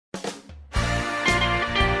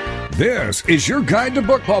This is your guide to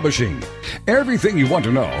book publishing. Everything you want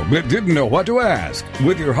to know but didn't know what to ask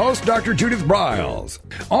with your host, Dr. Judith Briles.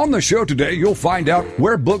 On the show today, you'll find out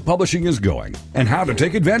where book publishing is going and how to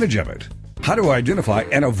take advantage of it. How to identify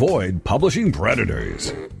and avoid publishing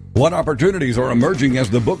predators. What opportunities are emerging as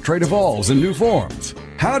the book trade evolves in new forms.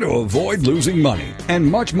 How to avoid losing money and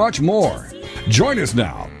much, much more. Join us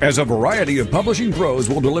now as a variety of publishing pros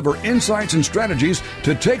will deliver insights and strategies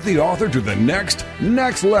to take the author to the next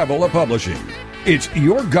level of publishing. It's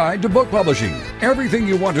your guide to book publishing. Everything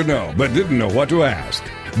you want to know but didn't know what to ask.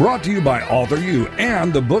 Brought to you by Author U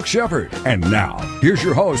and The Book Shepherd. And now, here's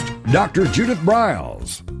your host, Dr. Judith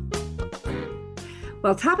Briles.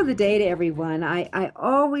 Well, top of the day to everyone. I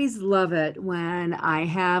always love it when I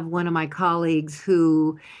have one of my colleagues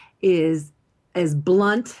who is as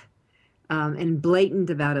blunt and blatant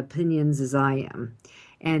about opinions as I am.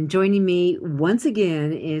 And joining me once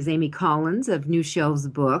again is Amy Collins of New Shelves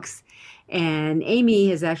Books. And Amy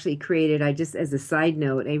has actually created, just as a side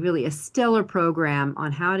note, a stellar program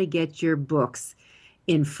on how to get your books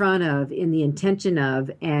in front of, in the intention of,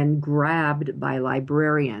 and grabbed by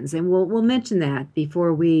librarians. And we'll mention that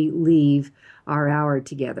before we leave our hour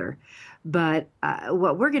together. But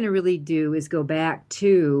what we're going to really do is go back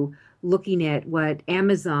to looking at what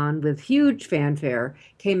Amazon, with huge fanfare,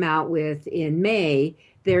 came out with in May,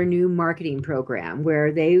 their new marketing program,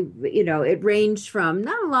 where they, it ranged from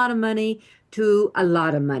not a lot of money to a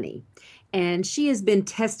lot of money. And she has been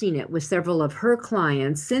testing it with several of her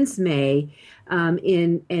clients since May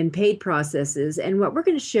in paid processes. And what we're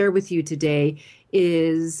going to share with you today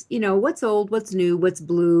is, what's old, what's new, what's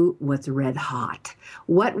blue, what's red hot,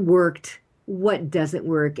 what worked, what doesn't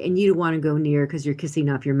work, and you don't want to go near because you're kissing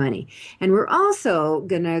off your money. And we're also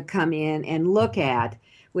going to come in and look at,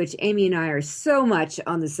 which Amy and I are so much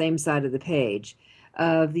on the same side of the page,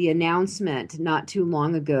 of the announcement not too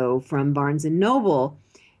long ago from Barnes & Noble,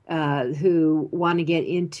 who want to get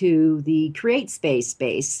into the create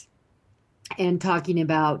space and talking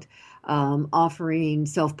about offering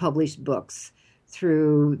self-published books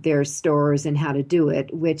through their stores and how to do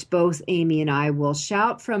it, which both Amy and I will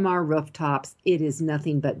shout from our rooftops, it is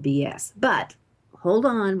nothing but BS. But hold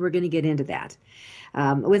on, we're going to get into that.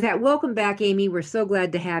 With that, welcome back, Amy. We're so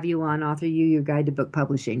glad to have you on Author U, your guide to book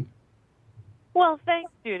publishing. Well,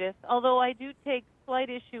 thanks, Judith. Although I do take slight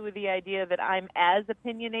issue with the idea that I'm as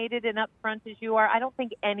opinionated and upfront as you are. I don't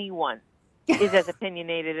think anyone is as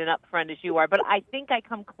opinionated and upfront as you are, but I think I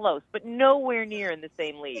come close, but nowhere near in the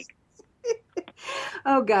same league.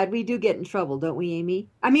 Oh, God, we do get in trouble, don't we, Amy?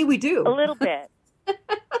 I mean, we do. A little bit.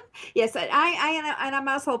 Yes, and I'm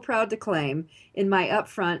also proud to claim in my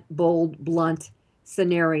upfront, bold, blunt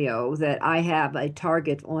scenario that I have a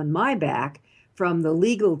target on my back from the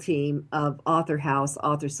legal team of Author House,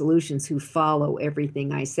 Author Solutions, who follow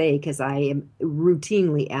everything I say because I am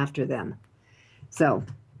routinely after them. So,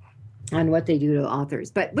 on what they do to authors.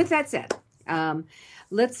 But with that said,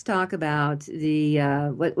 let's talk about the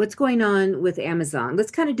what's going on with Amazon.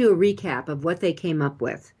 Let's kind of do a recap of what they came up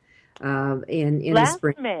with in the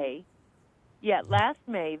spring. Last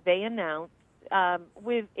May they announced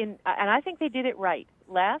and I think they did it right.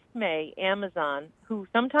 Last May, Amazon, who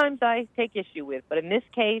sometimes I take issue with, but in this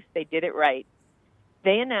case they did it right.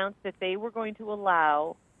 They announced that they were going to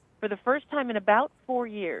allow, for the first time in about 4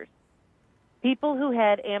 years, people who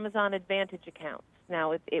had Amazon Advantage accounts.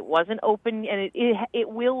 Now, it wasn't open, and it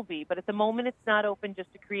will be, but at the moment it's not open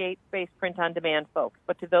just to create space print on demand folks.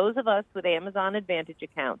 But to those of us with Amazon Advantage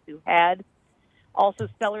accounts who had also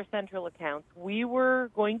Seller Central accounts, we were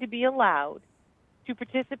going to be allowed to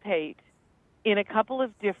participate in a couple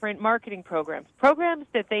of different marketing programs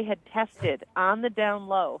that they had tested on the down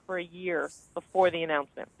low for a year before the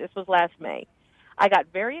announcement. This was last May. I got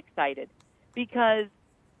very excited because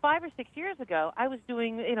 5 or 6 years ago, I was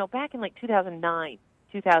doing, back in like 2009,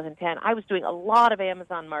 2010, I was doing a lot of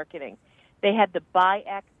Amazon marketing. They had the buy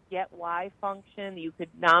X, get Y function. You could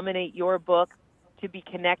nominate your book to be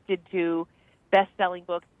connected to best-selling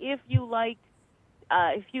books. If you liked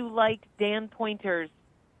Dan Pointer's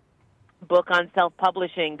book on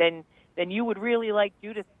self-publishing, then you would really like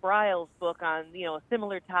Judith Briles' book on, a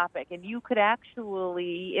similar topic. And you could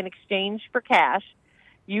actually, in exchange for cash,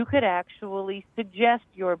 you could actually suggest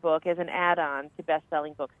your book as an add-on to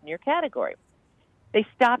best-selling books in your category. They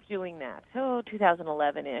stopped doing that,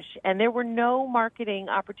 2011-ish, and there were no marketing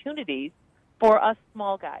opportunities for us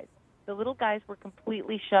small guys. The little guys were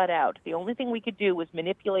completely shut out. The only thing we could do was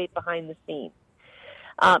manipulate behind the scenes.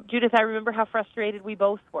 Judith, I remember how frustrated we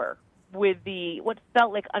both were with what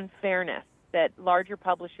felt like unfairness, that larger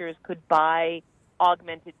publishers could buy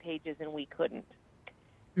augmented pages and we couldn't.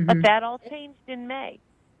 Mm-hmm. But that all changed in May.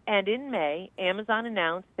 And in May, Amazon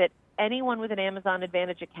announced that anyone with an Amazon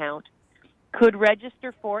Advantage account could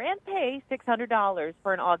register for and pay $600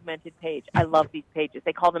 for an augmented page. I love these pages.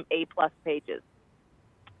 They call them A-plus pages.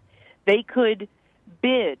 They could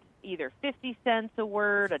bid either 50 cents a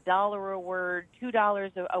word, $1 a word,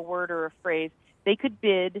 $2 a word or a phrase. They could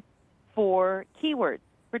bid for keywords,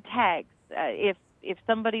 for tags. If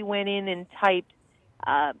somebody went in and typed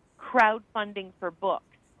crowdfunding for books,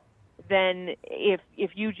 then if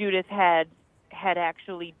you, Judith, had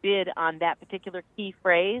actually bid on that particular key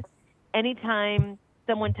phrase, anytime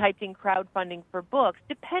someone typed in crowdfunding for books,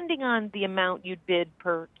 depending on the amount you'd bid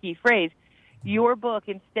per key phrase, your book,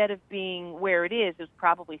 instead of being where it is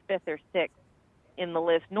probably 5th or 6th in the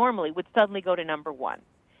list normally, would suddenly go to number 1.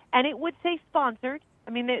 And it would say sponsored.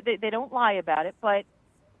 I mean, they don't lie about it, but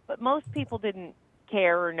most people didn't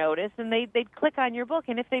care or notice, and they'd click on your book.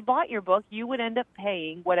 And if they bought your book, you would end up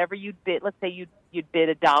paying whatever you'd bid. Let's say you'd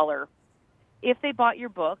bid $1. If they bought your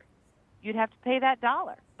book, you'd have to pay that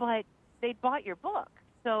 $1. But they bought your book.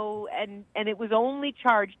 So, and it was only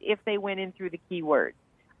charged if they went in through the keywords.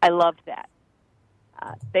 I loved that.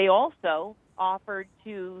 They also offered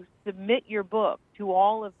to submit your book to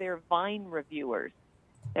all of their Vine reviewers.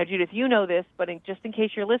 Now, Judith, you know this, but just in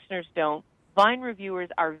case your listeners don't, Vine reviewers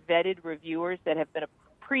are vetted reviewers that have been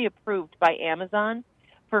pre-approved by Amazon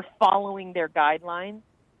for following their guidelines.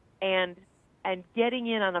 And getting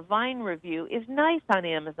in on a Vine review is nice on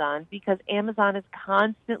Amazon because Amazon is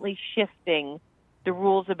constantly shifting the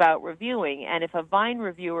rules about reviewing. And if a Vine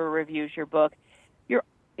reviewer reviews your book,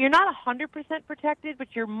 you're not 100% protected, but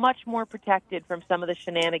you're much more protected from some of the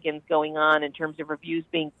shenanigans going on in terms of reviews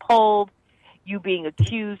being pulled, you being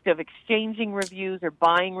accused of exchanging reviews or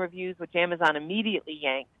buying reviews, which Amazon immediately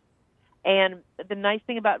yanks. And the nice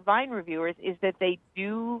thing about Vine reviewers is that they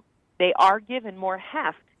are given more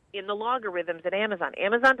heft in the logarithms at Amazon.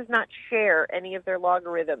 Amazon does not share any of their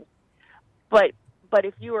logarithms. But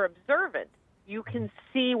if you are observant, you can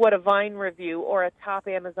see what a Vine review or a top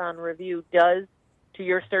Amazon review does to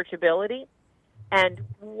your searchability. And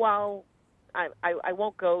while I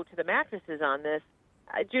won't go to the mattresses on this,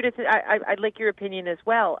 Judith, I'd like your opinion as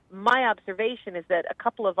well. My observation is that a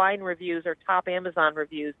couple of Vine reviews or top Amazon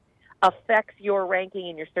reviews affects your ranking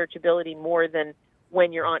and your searchability more than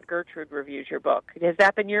when your Aunt Gertrude reviews your book. Has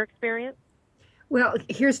that been your experience? Well,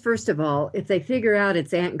 here's first of all, if they figure out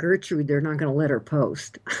it's Aunt Gertrude, they're not going to let her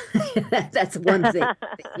post. That's one thing that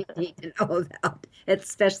you need to know about,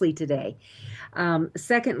 especially today.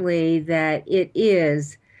 Secondly, that it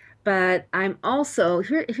is, but I'm also,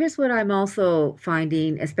 here's what I'm also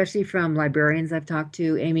finding, especially from librarians I've talked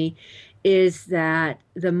to, Amy, is that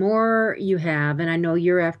the more you have, and I know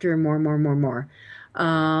you're after more, the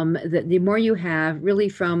more you have really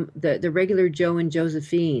from the regular Joe and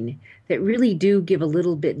Josephine that really do give a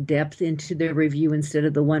little bit depth into their review instead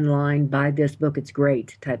of the one line, buy this book, it's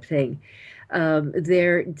great type thing.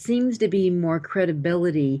 There seems to be more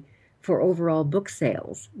credibility for overall book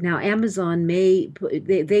sales. Now, Amazon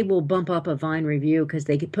they will bump up a Vine review because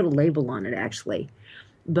they could put a label on it actually.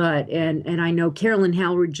 But, and I know Carolyn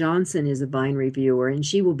Howard Johnson is a Vine reviewer, and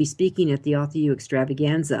she will be speaking at the Author U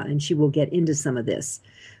Extravaganza, and she will get into some of this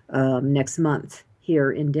next month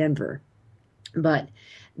here in Denver. But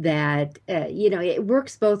that, it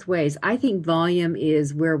works both ways. I think volume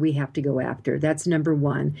is where we have to go after. That's number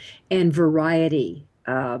one. And variety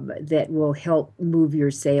that will help move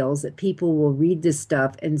your sales, that people will read this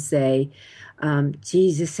stuff and say,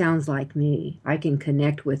 geez, this sounds like me. I can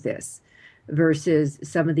connect with this. Versus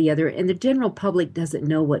some of the other, and the general public doesn't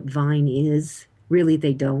know what Vine is. Really,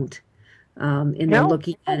 they don't. And they're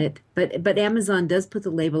looking at it. But Amazon does put the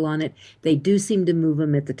label on it. They do seem to move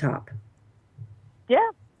them at the top. Yeah.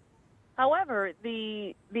 However,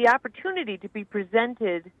 the opportunity to be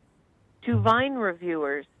presented to Vine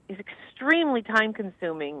reviewers is extremely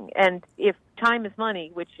time-consuming. And if time is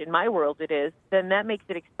money, which in my world it is, then that makes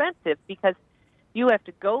it expensive because you have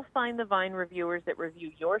to go find the Vine reviewers that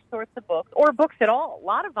review your sorts of books, or books at all. A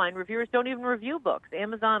lot of Vine reviewers don't even review books.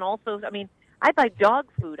 Amazon also, I buy dog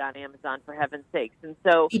food on Amazon, for heaven's sakes. And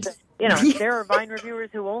so, there are Vine reviewers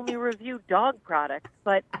who only review dog products.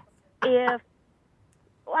 But if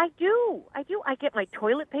I get my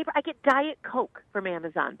toilet paper. I get Diet Coke from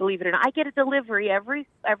Amazon, believe it or not. I get a delivery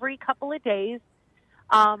every couple of days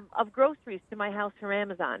of groceries to my house from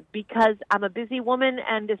Amazon because I'm a busy woman,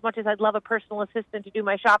 and as much as I'd love a personal assistant to do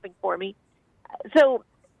my shopping for me. So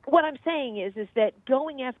what I'm saying is that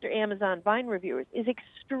going after Amazon Vine reviewers is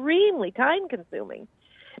extremely time-consuming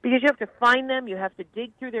because you have to find them, you have to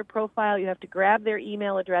dig through their profile, you have to grab their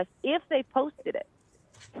email address if they posted it.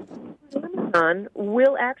 Amazon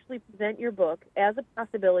will actually present your book as a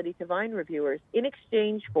possibility to Vine reviewers in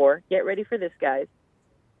exchange for, get ready for this, guys,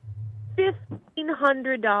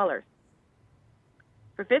 $1,500.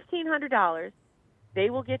 For $1,500, they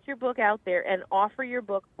will get your book out there and offer your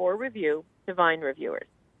book for review to Vine reviewers.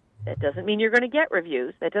 That doesn't mean you're going to get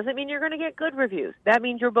reviews. That doesn't mean you're going to get good reviews. That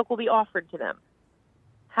means your book will be offered to them.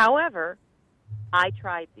 However, I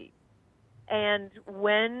tried these. And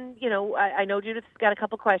when, I know Judith's got a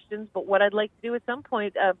couple questions, but what I'd like to do at some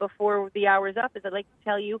point before the hour is up is I'd like to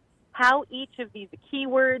tell you how each of these, the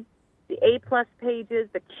keywords, the A+ pages,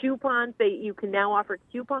 the coupons, you can now offer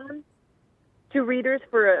coupons to readers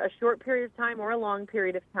for a short period of time or a long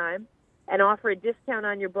period of time, and offer a discount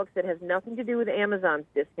on your books that has nothing to do with Amazon's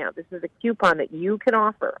discount. This is a coupon that you can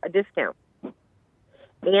offer, a discount.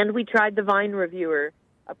 And we tried the Vine reviewer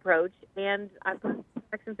approach, and I've got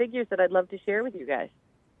facts and figures that I'd love to share with you guys.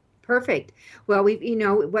 Perfect. Well,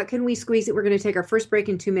 what can we squeeze it? We're going to take our first break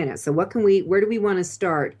in 2 minutes. So where do we want to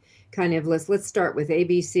start? Let's start with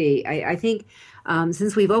ABC. I think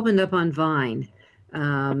since we've opened up on Vine,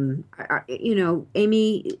 Amy,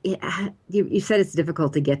 you said it's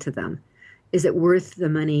difficult to get to them. Is it worth the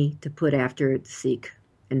money to put after seek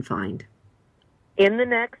and find? In the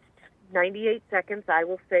next 98 seconds, I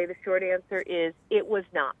will say the short answer is it was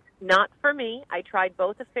not. Not for me. I tried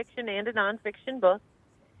both a fiction and a nonfiction book.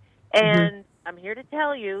 And I'm here to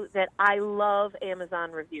tell you that I love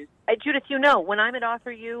Amazon reviews. Judith, when I'm at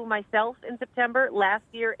AuthorU myself in September, last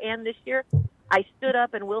year and this year, I stood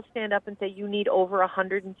up and will stand up and say you need over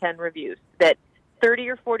 110 reviews. That 30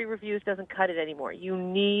 or 40 reviews doesn't cut it anymore. You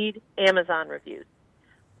need Amazon reviews.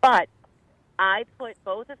 But I put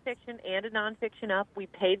both a fiction and a nonfiction up. We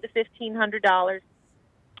paid the $1,500.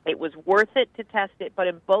 It was worth it to test it. But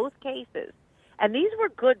in both cases, and these were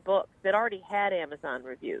good books that already had Amazon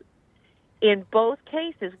reviews, in both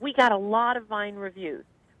cases, we got a lot of Vine reviews.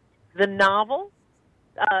 The novel,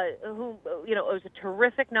 it was a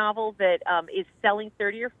terrific novel that is selling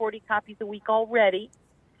 30 or 40 copies a week already.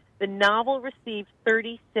 The novel received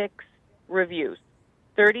 36 reviews,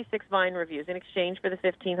 36 Vine reviews in exchange for the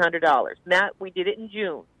 $1,500. That we did it in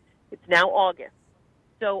June. It's now August.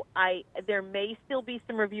 So there may still be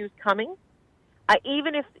some reviews coming.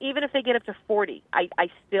 Even if they get up to 40,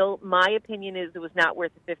 my opinion is it was not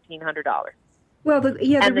worth the $1,500. Well, the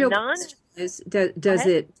real question is, does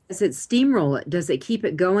it steamroll it? Does it keep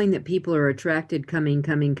it going that people are attracted coming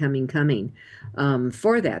for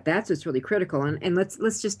that? That's what's really critical. And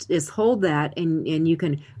let's just hold that, and you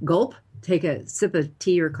can gulp, take a sip of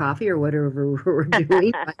tea or coffee or whatever we're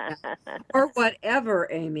doing, or whatever,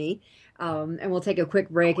 Amy. And we'll take a quick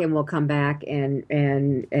break, and we'll come back and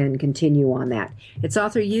continue on that. It's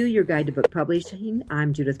AuthorU, your guide to book publishing.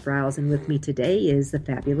 I'm Judith Briles, and with me today is the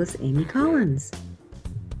fabulous Amy Collins.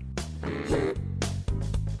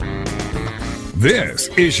 This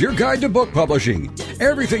is your guide to book publishing.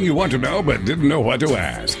 Everything you want to know but didn't know what to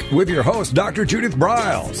ask. With your host, Dr. Judith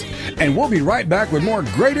Briles. And we'll be right back with more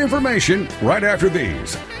great information right after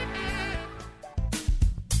these.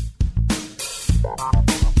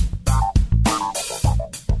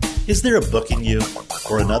 Is there a book in you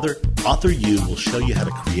or another? AuthorU will show you how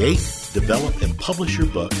to create, develop, and publish your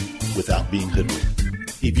book without being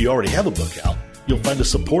hoodwinked. If you already have a book out, you'll find a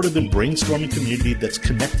supportive and brainstorming community that's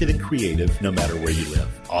connected and creative no matter where you live.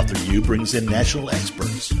 AuthorU brings in national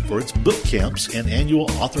experts for its book camps and annual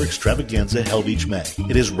author extravaganza held each May.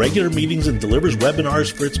 It has regular meetings and delivers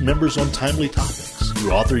webinars for its members on timely topics.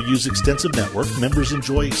 Through AuthorU's extensive network, members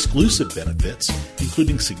enjoy exclusive benefits,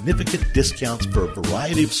 including significant discounts for a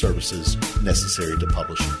variety of services necessary to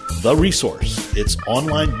publishing. The Resource, its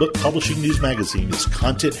online book publishing news magazine, is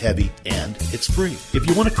content-heavy and it's free. If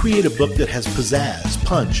you want to create a book that has pizzazz,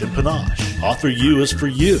 punch, and panache, AuthorU is for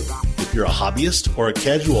you. If you're a hobbyist or a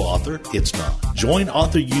casual author, it's not. Join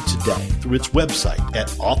AuthorU today through its website at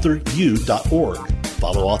authoru.org.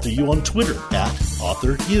 Follow AuthorU on Twitter at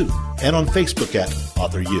AuthorU and on Facebook at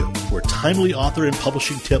AuthorU, where timely author and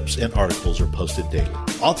publishing tips and articles are posted daily.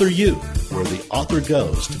 AuthorU, where the author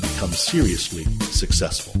goes to become seriously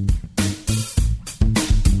successful.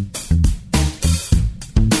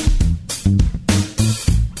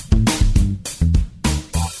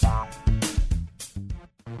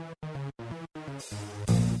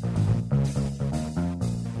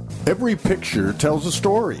 Every picture tells a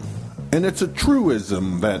story. And it's a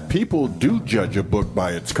truism that people do judge a book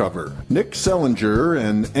by its cover. Nick Sellinger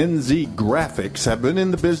and NZ Graphics have been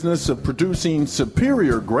in the business of producing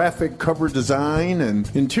superior graphic cover design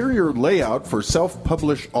and interior layout for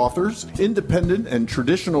self-published authors, independent and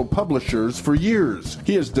traditional publishers for years.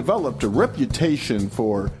 He has developed a reputation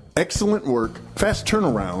for Excellent work, fast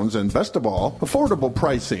turnarounds, and best of all, affordable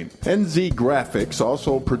pricing. NZ Graphics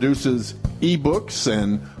also produces ebooks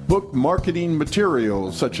and book marketing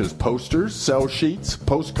materials such as posters, sell sheets,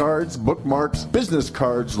 postcards, bookmarks, business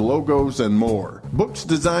cards, logos, and more. Books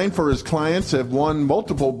designed for his clients have won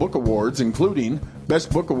multiple book awards, including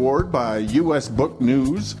Best Book Award by U.S. Book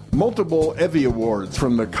News, multiple Evie Awards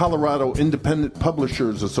from the Colorado Independent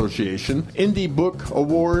Publishers Association, Indie Book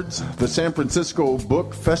Awards, the San Francisco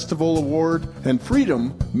Book Festival Award, and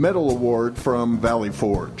Freedom Medal Award from Valley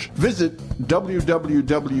Forge. Visit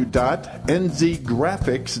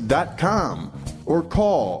www.nzgraphics.com or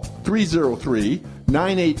call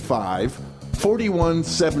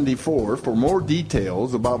 303-985-4174 for more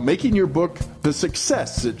details about making your book the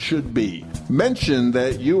success it should be. Mention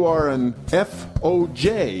that you are an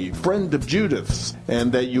FOJ, friend of Judith's,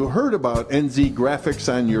 and that you heard about NZ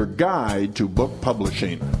Graphics on your guide to book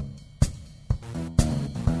publishing.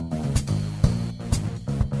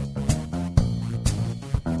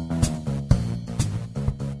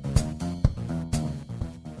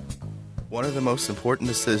 One of the most important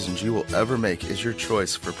decisions you will ever make is your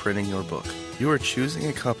choice for printing your book. You are choosing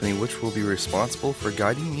a company which will be responsible for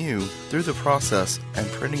guiding you through the process and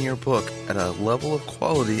printing your book at a level of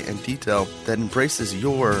quality and detail that embraces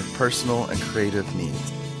your personal and creative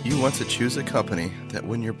needs. You want to choose a company that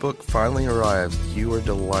when your book finally arrives, you are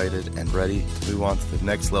delighted and ready to move on to the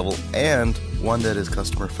next level, and one that is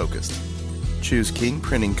customer focused. Choose King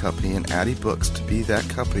Printing Company and Addy Books to be that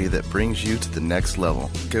company that brings you to the next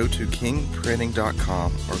level. Go to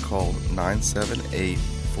kingprinting.com or call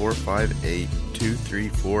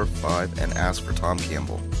 978-458-2345 and ask for Tom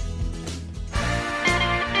Campbell.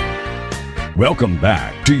 Welcome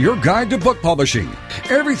back to your guide to book publishing.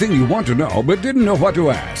 Everything you want to know but didn't know what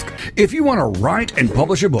to ask. If you want to write and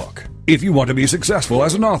publish a book, if you want to be successful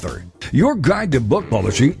as an author, your guide to book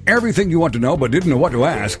publishing, everything you want to know but didn't know what to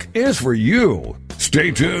ask, is for you.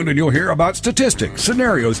 Stay tuned and you'll hear about statistics,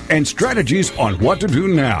 scenarios, and strategies on what to do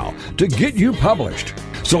now to get you published.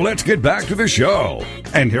 So let's get back to the show.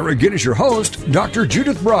 And here again is your host, Dr.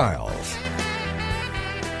 Judith Briles.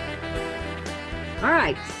 All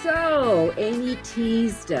right, so Amy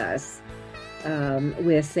teased us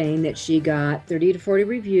with saying that she got 30 to 40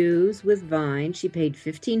 reviews with Vine. She paid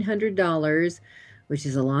 $1,500, which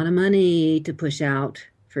is a lot of money to push out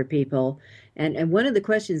for people. And one of the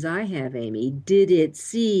questions I have, Amy, did it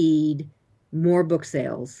seed more book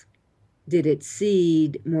sales? Did it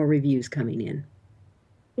seed more reviews coming in?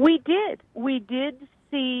 We did. We did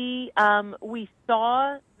see, we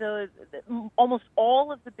saw almost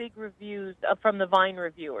all of the big reviews from the Vine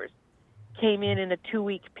reviewers came in a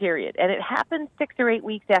 2-week period. And it happened 6 or 8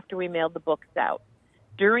 weeks after we mailed the books out.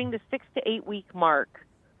 During the 6 to 8 week mark,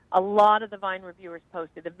 a lot of the Vine reviewers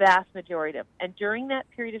posted, the vast majority of them. And during that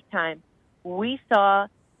period of time, we saw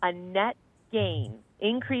a net gain,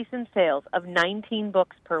 increase in sales of 19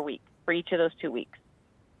 books per week for each of those 2 weeks.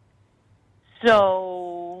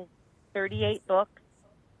 So 38 books,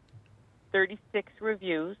 36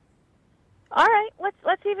 reviews. All right,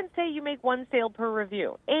 let's even say you make one sale per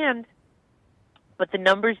review. But the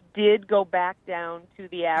numbers did go back down to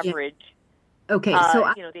the average. Yeah. Okay,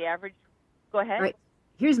 so the average. Go ahead. Right.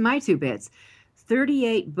 Here's my 2 bits.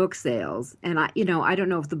 38 book sales, and I don't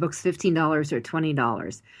know if the book's $15 or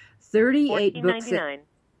 $20. 38 books. $14.99.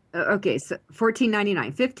 Okay, so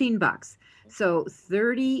 $14.99, $15. So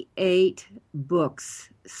 38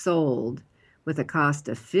 books sold with a cost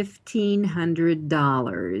of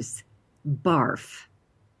 $1,500. Barf.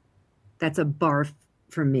 That's a barf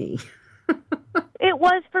for me. It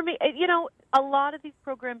was for me. A lot of these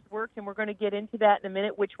programs worked, and we're going to get into that in a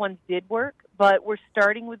minute, which ones did work. But we're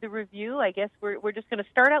starting with the review. I guess we're just going to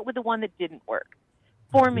start out with the one that didn't work.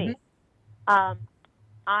 For me, I,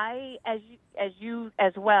 as you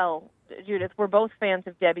as well, Judith, we're both fans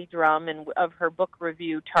of Debbie Drum and of her book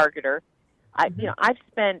review targeter. I've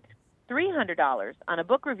spent $300 on a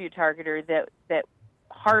book review targeter that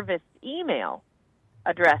harvests email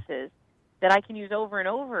addresses that I can use over and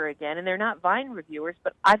over again, and they're not Vine reviewers,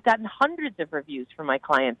 but I've gotten hundreds of reviews from my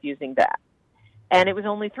clients using that, and it was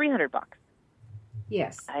only $300.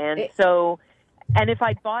 Yes. And if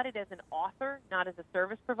I bought it as an author, not as a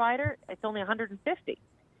service provider, it's only $150.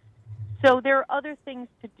 So there are other things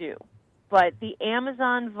to do, but the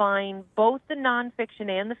Amazon Vine, both the nonfiction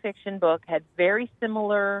and the fiction book, had very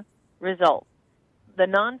similar results. The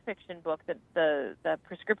nonfiction book, the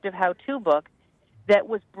prescriptive how-to book, that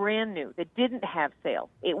was brand new, that didn't have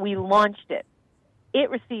sales. We launched it.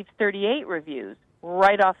 It received 38 reviews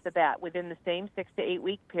right off the bat within the same 6 to 8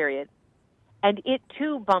 week period. and it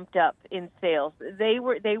too bumped up in sales. They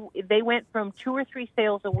went from 2 or 3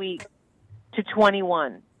 sales a week to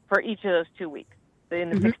 21 for each of those 2 weeks in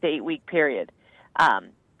the 6 to 8 week period.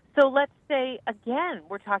 So let's say, again,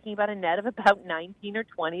 we're talking about a net of about 19 or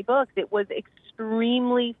 20 books. It was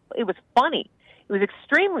funny. It was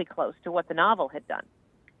extremely close to what the novel had done.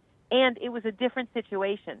 And it was a different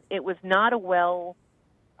situation. It was not a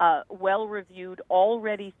well-reviewed,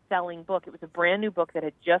 already selling book. It was a brand new book that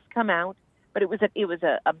had just come out, but it was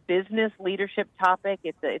a business leadership topic.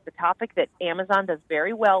 It's a topic that Amazon does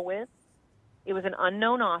very well with. It was an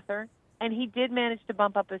unknown author. And he did manage to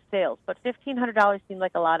bump up his sales, but $1,500 seemed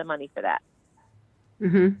like a lot of money for that.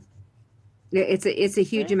 Mm-hmm. It's a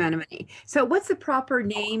huge amount of money. So, what's the proper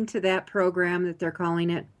name to that program that they're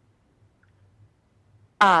calling it?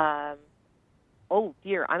 Oh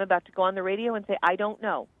dear, I'm about to go on the radio and say I don't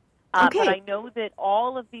know. Okay. But I know that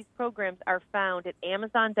all of these programs are found at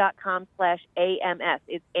Amazon.com/AMS.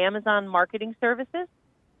 It's Amazon Marketing Services.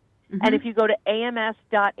 Mm-hmm. And if you go to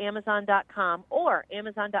ams.amazon.com or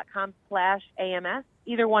amazon.com/AMS,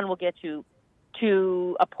 either one will get you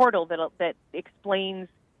to a portal that explains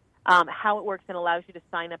how it works and allows you to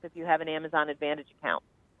sign up if you have an Amazon Advantage account.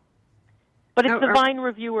 But it's the Vine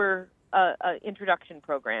Reviewer introduction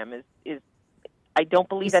program. Is I don't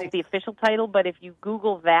believe that's the official title, but if you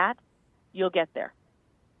Google that, you'll get there.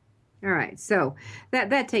 All right, so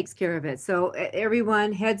that takes care of it. So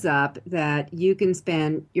everyone, heads up that you can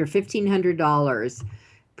spend your $1,500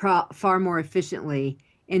 far more efficiently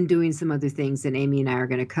in doing some other things than Amy and I are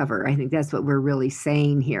going to cover. I think that's what we're really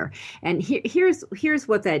saying here. And here's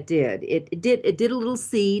what that did. It did a little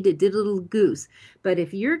seed, it did a little goose. But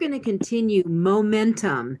if you're going to continue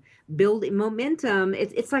building momentum,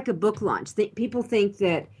 it's like a book launch. People think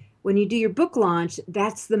that when you do your book launch,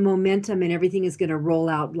 that's the momentum and everything is going to roll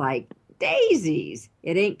out like daisies.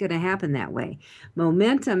 It ain't going to happen that way.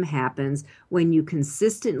 Momentum happens when you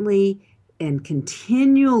consistently and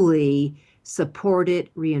continually support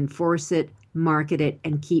it, reinforce it, market it,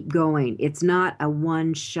 and keep going. It's not a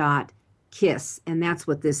one-shot kiss, and that's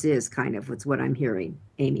what this is, kind of. It's what I'm hearing,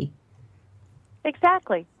 Amy.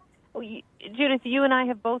 Exactly. Well, Judith, you and I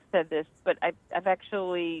have both said this, but I've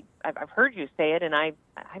heard you say it, and I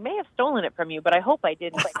may have stolen it from you, but I hope I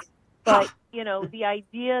didn't. But the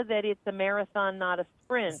idea that it's a marathon, not a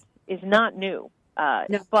sprint, is not new. No.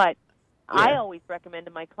 But I always recommend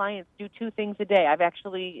to my clients do 2 things a day. I've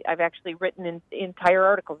actually written entire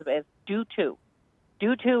articles as do 2.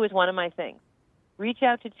 Do 2 is one of my things. Reach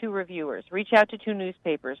out to 2 reviewers. Reach out to 2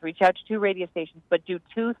 newspapers. Reach out to 2 radio stations. But do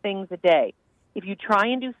 2 things a day. If you try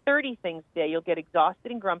and do 30 things a day, you'll get exhausted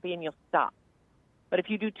and grumpy and you'll stop. But if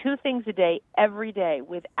you do 2 things a day, every day,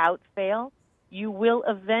 without fail, you will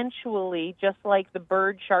eventually, just like the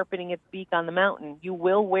bird sharpening its beak on the mountain, you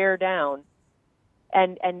will wear down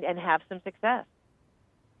and have some success.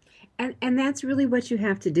 And that's really what you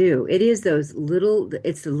have to do. It is those little,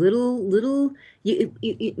 it's the little, you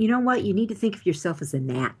know what? You need to think of yourself as a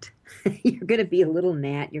gnat. You're going to be a little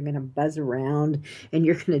gnat. You're going to buzz around and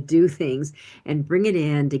you're going to do things and bring it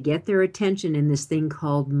in to get their attention in this thing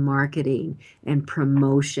called marketing and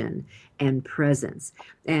promotion and presence.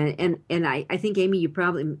 And I think, Amy, you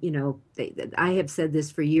probably, I have said this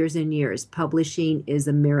for years and years. Publishing is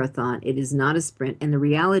a marathon. It is not a sprint. And the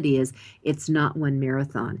reality is it's not one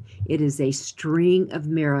marathon. It is a string of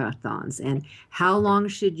marathons. And how long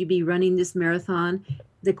should you be running this marathon?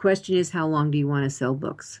 The question is, how long do you want to sell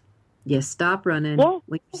books? You stop running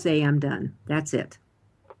when you say I'm done. That's it.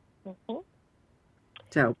 Mm-hmm.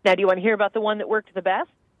 So now, do you want to hear about the one that worked the best?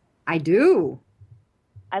 I do.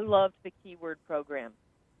 I loved the keyword program.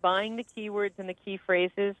 Buying the keywords and the key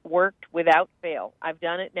phrases worked without fail. I've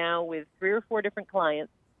done it now with 3 or 4 different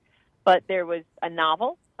clients, but there was a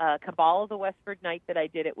novel, Cabal of the Westford Knight, that I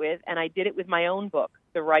did it with, and I did it with my own book,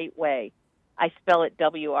 The Right Way. I spell it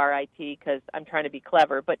WRIT because I'm trying to be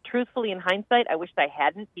clever, but truthfully, in hindsight, I wish I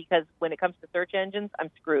hadn't, because when it comes to search engines,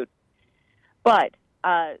 I'm screwed. But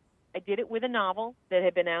I did it with a novel that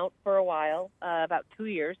had been out for a while, about 2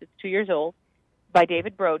 years. It's 2 years old, by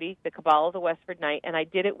David Brody, The Cabal of the Westford Knight, and I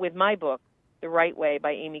did it with my book, The Right Way,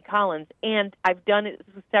 by Amy Collins, and I've done it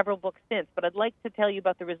with several books since, but I'd like to tell you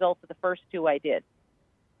about the results of the first 2 I did.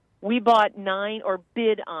 We bought 9, or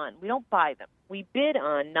bid on, we don't buy them, we bid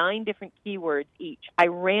on 9 different keywords each. I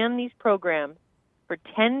ran these programs for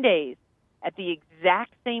 10 days at the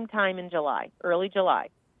exact same time in July, early July.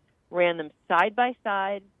 Ran them side by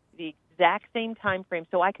side, the exact same time frame,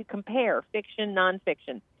 so I could compare fiction,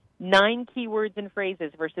 nonfiction. 9 keywords and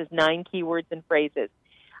phrases versus 9 keywords and phrases.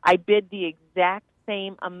 I bid the exact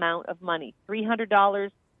same amount of money,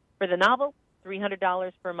 $300 for the novel,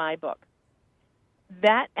 $300 for my book.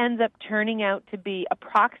 that ends up turning out to be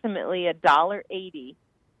approximately $1.80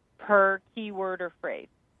 per keyword or phrase.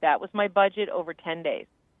 That was my budget over 10 days.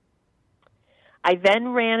 I then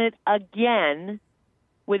ran it again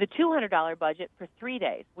with a $200 budget for 3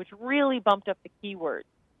 days, which really bumped up the keywords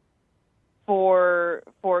for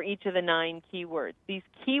each of the 9 keywords. These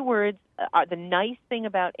keywords are the nice thing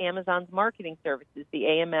about Amazon's marketing services, the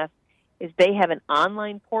AMS, is they have an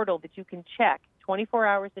online portal that you can check 24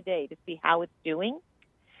 hours a day to see how it's doing.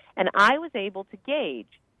 And I was able to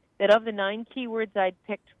gauge that of the 9 keywords I'd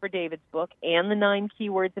picked for David's book and the 9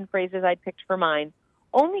 keywords and phrases I'd picked for mine,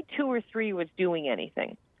 only 2 or 3 was doing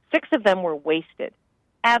anything. 6 of them were wasted.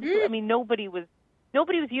 Absolutely. I mean, nobody was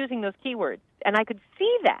using those keywords, and I could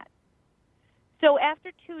see that. So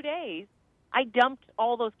after 2 days, I dumped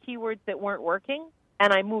all those keywords that weren't working,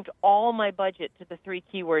 and I moved all my budget to the 3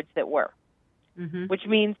 keywords that were, which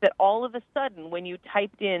means that all of a sudden, when you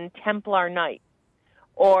typed in Templar Knight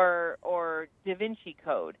or Da Vinci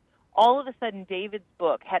Code, all of a sudden David's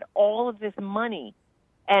book had all of this money,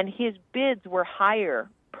 and his bids were higher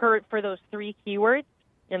for those 3 keywords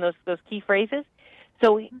and those key phrases.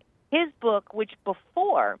 So his book, which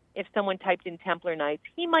before, if someone typed in Templar Knights,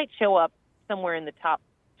 he might show up somewhere in the top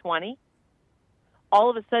 20. All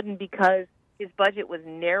of a sudden, because his budget was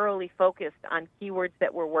narrowly focused on keywords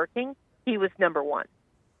that were working, he was number 1.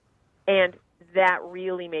 And that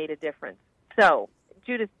really made a difference. So,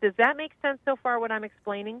 Judith, does that make sense so far, what I'm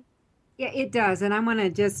explaining? Yeah, it does. And I want to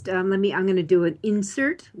just, I'm going to do an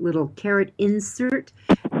little carrot insert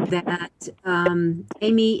that,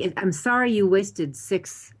 Amy, I'm sorry you wasted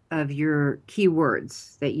 6 of your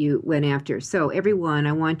keywords that you went after. So everyone,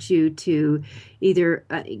 I want you to either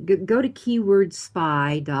go to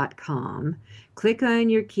keywordspy.com, click on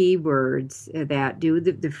your keywords that do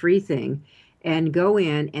the free thing, and go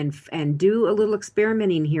in and do a little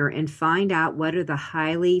experimenting here and find out what are the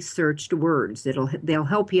highly searched words. They'll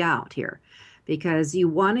help you out here, because you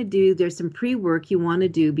want to do, there's some pre-work you want to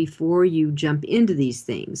do before you jump into these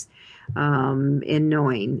things, in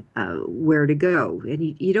knowing where to go.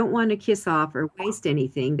 And you don't want to kiss off or waste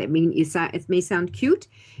anything. That it may sound cute,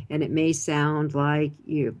 and it may sound like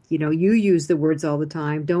you use the words all the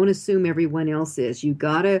time. Don't assume everyone else is. You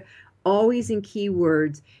gotta always, in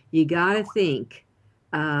keywords, you gotta think,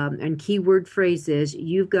 and keyword phrases,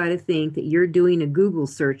 you've got to think that you're doing a Google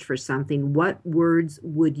search for something. What words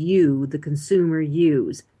would you, the consumer,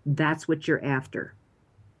 use? That's what you're after.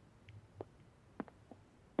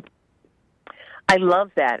 I love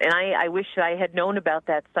that, and I wish I had known about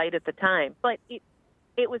that site at the time. But it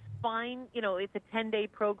was fine. It's a 10-day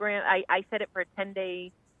program. I set it for a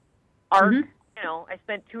 10-day arc. I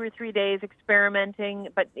spent 2 or 3 days experimenting,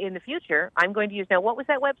 but in the future, I'm going to use, now, what was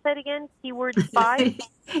that website again? Keyword Spy?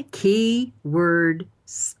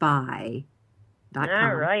 Keywordspy.com.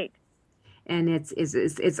 All right. And it's I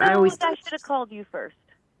should have called you first.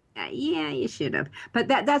 Yeah, you should have. But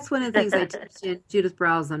that's one of the things I teach in Judith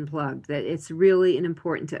Briles Unplugged, that it's really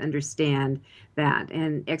important to understand that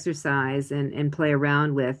and exercise and play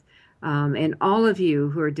around with. And all of you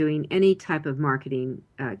who are doing any type of marketing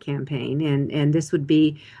campaign, and this would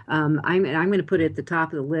be, I'm going to put it at the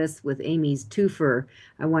top of the list with Amy's twofer.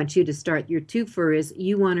 I want you to start. Your twofer is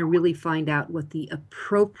you want to really find out what the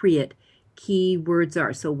appropriate keywords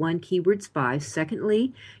are. So 1, Keyword Spy.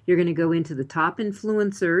 Secondly, you're going to go into the top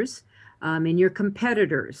influencers and your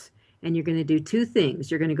competitors. And you're going to do 2 things.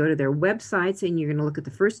 You're going to go to their websites and you're going to look at the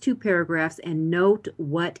first 2 paragraphs and note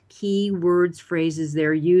what keywords, phrases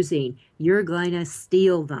they're using. You're going to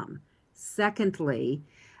steal them. Secondly,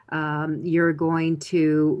 you're going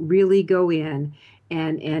to really go in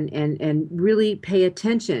and really pay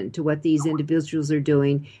attention to what these individuals are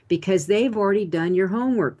doing, because they've already done your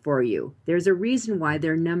homework for you. There's a reason why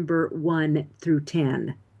they're number 1 through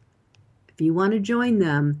 10. If you want to join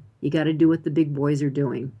them, you got to do what the big boys are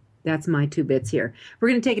doing. That's my 2 bits here. We're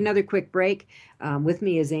going to take another quick break. With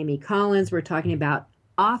me is Amy Collins. We're talking about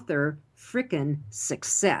author frickin'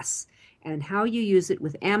 success and how you use it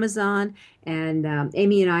with Amazon. And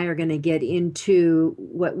Amy and I are going to get into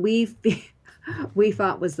what we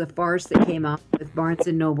thought was the farce that came out with Barnes &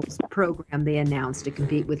 Noble's program they announced to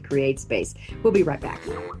compete with CreateSpace. We'll be right back.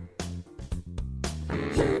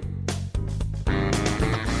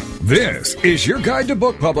 This is your guide to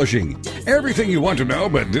book publishing. Everything you want to know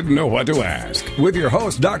but didn't know what to ask. With your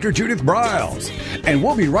host, Dr. Judith Briles. And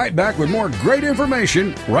we'll be right back with more great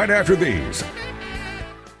information right after these.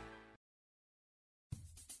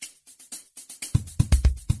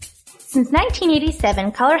 Since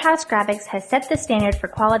 1987, Color House Graphics has set the standard for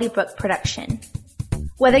quality book production.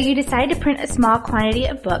 Whether you decide to print a small quantity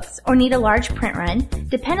of books or need a large print run,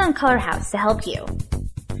 depend on Color House to help you.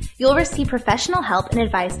 You'll receive professional help and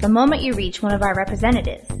advice the moment you reach one of our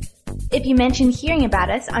representatives. If you mention hearing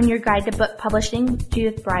about us on your guide to book publishing with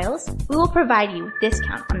Judith Briles, we will provide you with a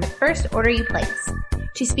discount on the first order you place.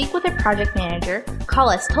 To speak with a project manager,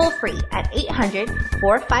 call us toll-free at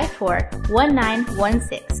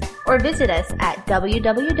 800-454-1916 or visit us at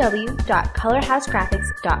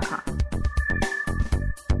www.colorhousegraphics.com.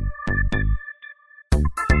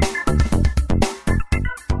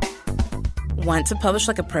 Want to publish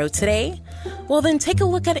like a pro today? Well, then take a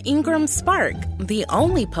look at Ingram Spark, the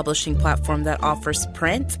only publishing platform that offers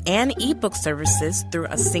print and ebook services through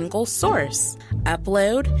a single source.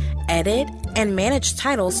 Upload, edit, and manage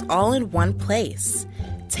titles all in one place.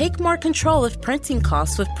 Take more control of printing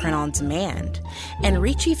costs with Print on Demand, and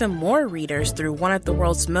reach even more readers through one of the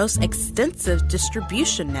world's most extensive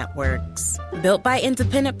distribution networks. Built by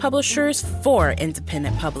independent publishers for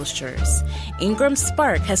independent publishers, Ingram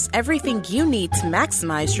Spark has everything you need to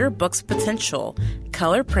maximize your book's potential: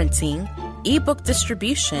 color printing, ebook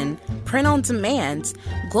distribution, print on demand,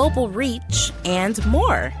 global reach, and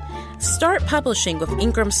more. Start publishing with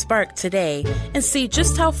Ingram Spark today and see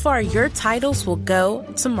just how far your titles will go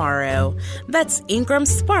tomorrow. That's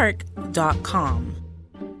ingramspark.com.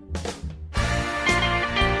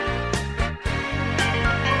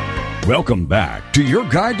 Welcome back to your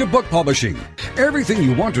guide to book publishing. Everything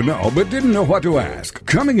you want to know but didn't know what to ask.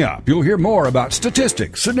 Coming up, you'll hear more about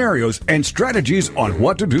statistics, scenarios, and strategies on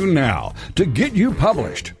what to do now to get you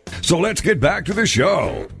published. So let's get back to the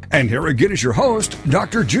show. And here again is your host,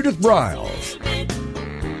 Dr. Judith Briles.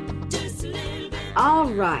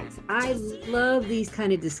 All right. I love these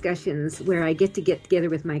kind of discussions where I get together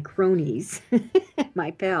with my cronies,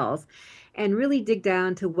 my pals, and really dig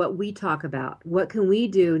down to what we talk about. What can we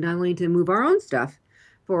do not only to move our own stuff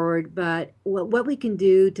forward, but what we can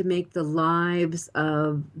do to make the lives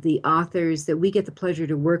of the authors that we get the pleasure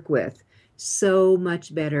to work with so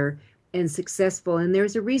much better and successful. And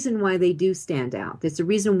there's a reason why they do stand out. There's a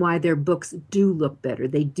reason why their books do look better.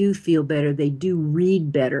 They do feel better. They do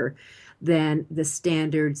read better than the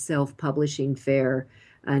standard self-publishing fare,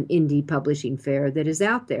 an indie publishing fare that is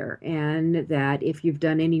out there. And that if you've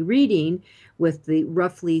done any reading with the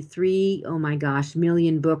roughly 3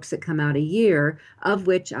 million books that come out a year, of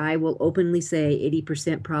which I will openly say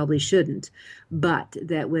 80% probably shouldn't, but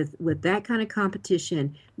that with that kind of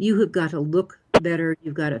competition, you have got to look better,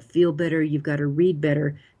 you've got to feel better, you've got to read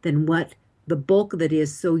better than what the bulk of it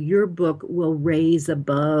is, so your book will raise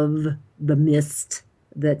above the mist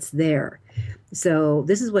that's there. So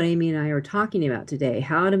this is what Amy and I are talking about today,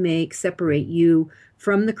 how to separate you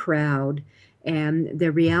from the crowd. And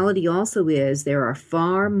the reality also is there are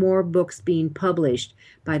far more books being published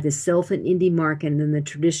by the self and indie market than the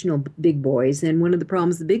traditional big boys. And one of the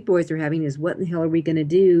problems the big boys are having is, what in the hell are we going to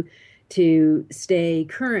do to stay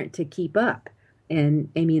current, to keep up? And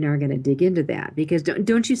Amy and I are going to dig into that, because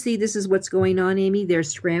don't you see this is what's going on, Amy? They're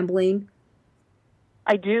scrambling.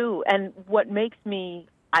 I do. And what makes me,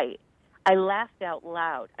 I laughed out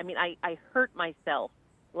loud. I mean, I hurt myself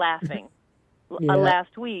laughing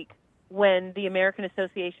last week when the American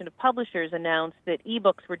Association of Publishers announced that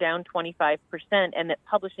ebooks were down 25% and that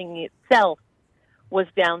publishing itself was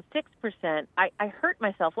down 6%. I hurt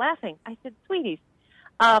myself laughing. I said, sweeties,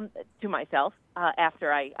 to myself,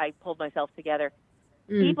 after I pulled myself together,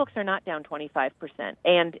 ebooks are not down 25%,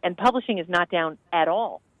 and publishing is not down at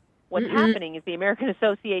all. What's happening is the American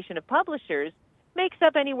Association of Publishers makes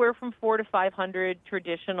up anywhere from 400 to 500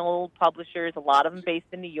 traditional publishers, a lot of them based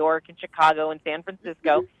in New York and Chicago and San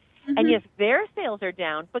Francisco. And yes, their sales are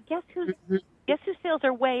down, but guess whose sales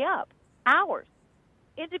are way up? Ours.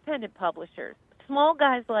 Independent publishers, small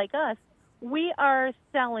guys like us, we are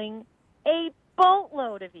selling a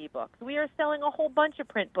boatload of ebooks. We are selling a whole bunch of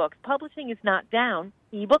print books. Publishing is not down.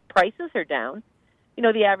 Ebook prices are down. You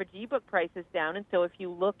know, the average ebook price is down, and so if you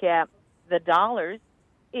look at the dollars,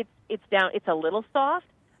 it's down. It's a little soft,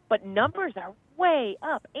 but numbers are way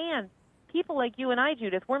up. And people like you and I,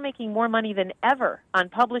 Judith, we're making more money than ever on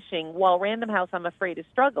publishing, while Random House, I'm afraid, is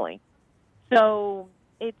struggling. So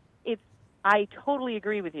I totally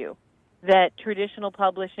agree with you that traditional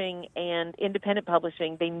publishing and independent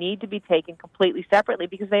publishing, they need to be taken completely separately,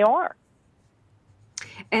 because they are.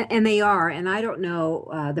 And they are. And I don't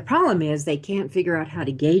know. The problem is they can't figure out how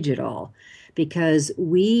to gauge it all, because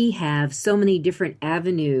we have so many different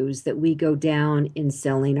avenues that we go down in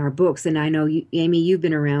selling our books. And I know, Amy, you've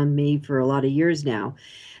been around me for a lot of years now,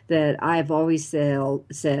 that I've always said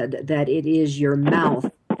that it is your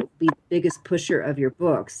mouth be the biggest pusher of your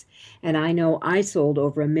books. And I know I sold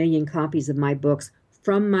over 1 million copies of my books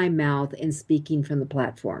from my mouth and speaking from the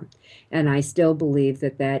platform. And I still believe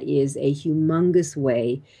that that is a humongous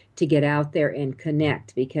way to get out there and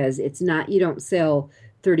connect, because it's not, you don't sell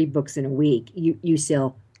 30 books in a week. You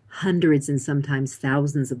sell hundreds and sometimes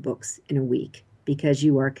thousands of books in a week, because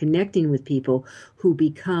you are connecting with people who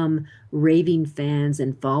become raving fans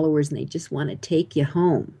and followers, and they just want to take you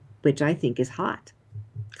home, which I think is hot,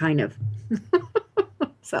 kind of.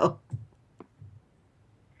 So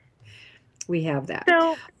we have that.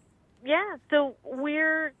 So, yeah. So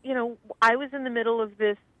we're, I was in the middle of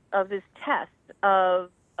this test of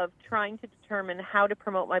trying to determine how to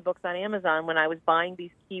promote my books on Amazon when I was buying these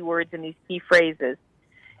keywords and these key phrases.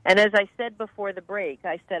 And as I said before the break,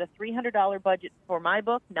 I set a $300 budget for my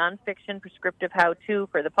book, nonfiction prescriptive how-to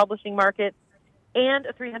for the publishing market, and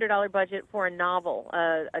a $300 budget for a novel,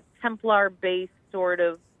 a Templar-based sort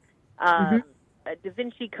of a Da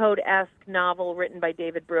Vinci Code-esque novel written by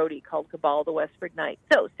David Brody called Cabal the Westford Knight.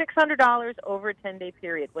 So $600 over a 10-day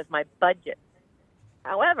period was my budget.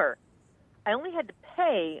 However, I only had to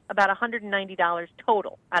pay about $190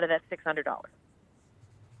 total out of that $600,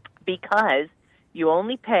 because you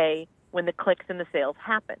only pay when the clicks and the sales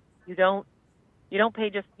happen. You don't pay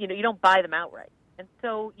just, you don't buy them outright. And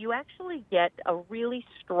so you actually get a really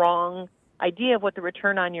strong idea of what the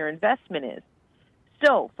return on your investment is.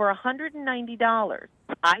 So for $190,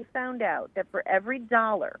 I found out that for every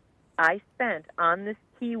dollar I spent on this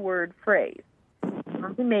keyword phrase,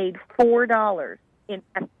 I made $4 in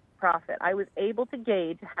extra profit. I was able to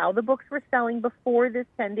gauge how the books were selling before this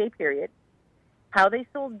 10-day period, how they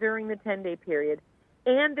sold during the 10-day period,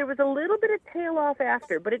 and there was a little bit of tail off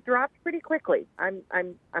after, but it dropped pretty quickly. I'm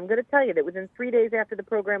going to tell you that within 3 days after the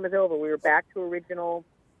program was over, we were back to our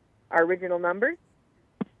original numbers.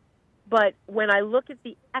 But when I look at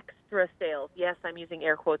the extra sales, yes, I'm using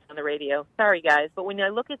air quotes on the radio. Sorry, guys. But when I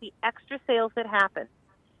look at the extra sales that happened,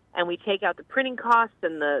 and we take out the printing costs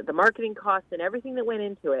and the marketing costs and everything that went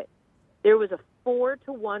into it, there was a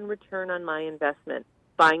 4-to-1 return on my investment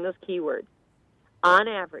buying those keywords. On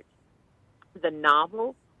average, the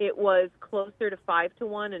novel, it was closer to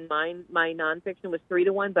 5-to-1, and my nonfiction was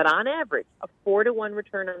 3-to-1, but on average, a 4-to-1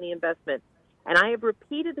 return on the investment. And I have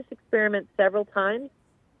repeated this experiment several times,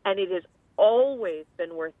 and it has always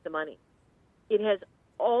been worth the money. It has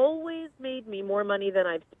always made me more money than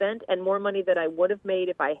I've spent, and more money than I would have made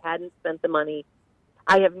if I hadn't spent the money.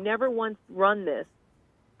 I have never once run this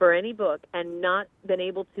for any book and not been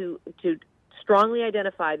able to strongly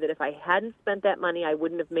identify that if I hadn't spent that money, I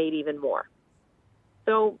wouldn't have made even more.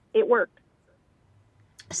 So it worked.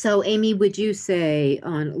 So, Amy, would you say,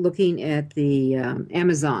 on looking at the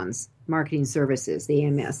Amazon's marketing services, the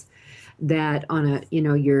AMS, that on a,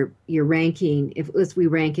 your ranking, if we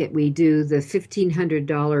rank it, we do the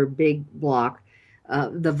 $1,500 big block,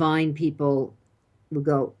 the Vine people will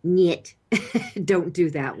go, "Nyet, don't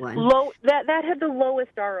do that one." That had the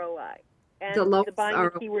lowest ROI, and the buying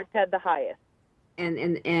the keywords had the highest. And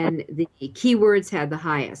the keywords had the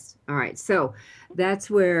highest. All right, so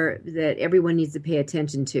that's where that everyone needs to pay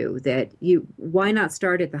attention to. That why not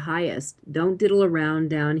start at the highest? Don't diddle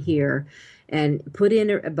around down here, and put in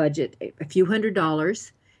a budget, a few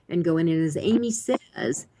 $100s, and go in. And as Amy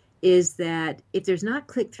says, is that if there's not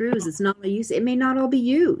click-throughs, it's not used. It may not all be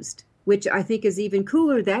used, which I think is even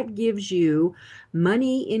cooler. That gives you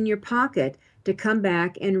money in your pocket to come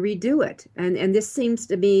back and redo it. And this seems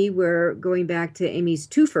to me, we're going back to Amy's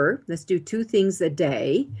twofer. Let's do 2 things a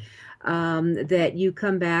day. That you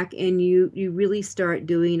come back and you really start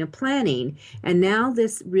doing a planning. And now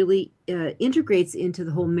this really integrates into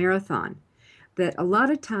the whole marathon. That a lot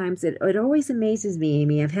of times, it always amazes me,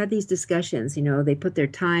 Amy, I've had these discussions, they put their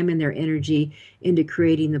time and their energy into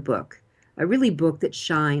creating the book, a really book that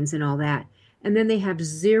shines and all that. And then they have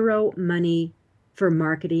zero money for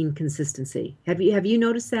marketing consistency. Have you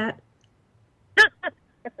noticed that?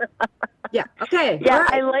 Yeah. Okay. Yeah,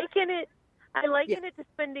 right. I liken it to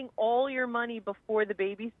spending all your money before the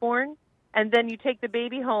baby's born, and then you take the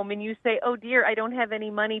baby home and you say, "Oh dear, I don't have any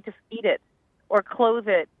money to feed it or clothe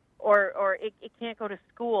it or it can't go to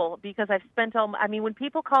school because I've spent all." When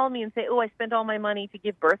people call me and say, "Oh, I spent all my money to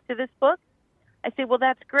give birth to this book," I say, "Well,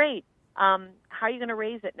 that's great. How are you going to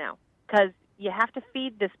raise it now? Because you have to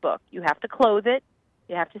feed this book. You have to clothe it.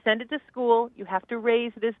 You have to send it to school. You have to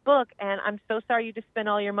raise this book. And I'm so sorry you just spent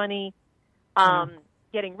all your money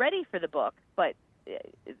getting ready for the book, but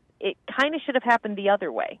it kind of should have happened the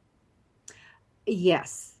other way."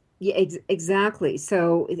 Yes, yeah, exactly.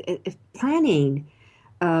 So planning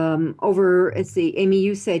over, let's see, Amy,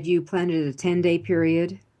 you said you planned it a 10-day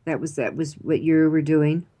period. That was what you were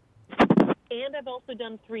doing. And I've also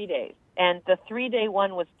done 3 days. And the 3-day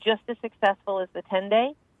one was just as successful as the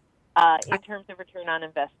 10-day in terms of return on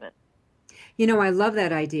investment. You know, I love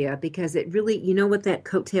that idea because it really, you know what that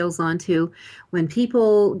coattails onto? When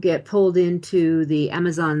people get pulled into the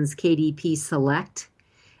Amazon's KDP Select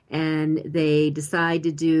and they decide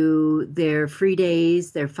to do their free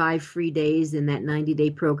days, their 5 free days in that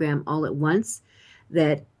 90-day program all at once,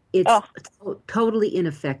 that it's totally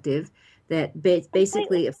ineffective. That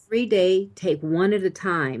basically a free day, take one at a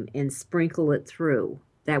time and sprinkle it through.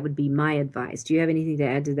 That would be my advice. Do you have anything to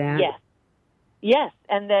add to that? Yes,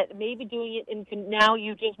 and that maybe doing it now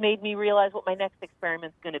you just made me realize what my next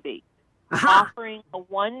experiment's going to be. Offering a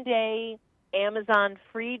 1-day Amazon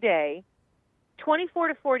free day, 24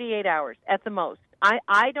 to 48 hours at the most.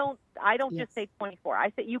 I don't just say 24.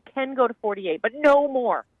 I say you can go to 48, but no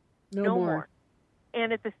more. No more.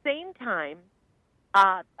 And at the same time,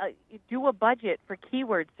 do a budget for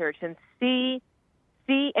keyword search and see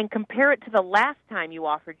and compare it to the last time you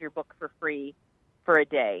offered your book for free for a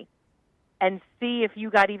day, and see if you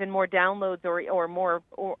got even more downloads or more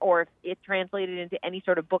or if it translated into any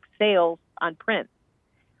sort of book sales on print.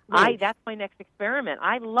 Right. That's my next experiment.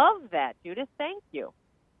 I love that, Judith. Thank you.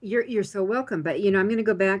 You're so welcome. But, you know, I'm going to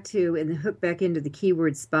go back to and hook back into the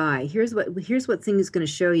keyword spy. Here's what thing is going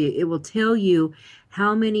to show you. It will tell you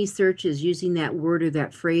how many searches using that word or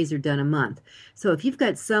that phrase are done a month. So if you've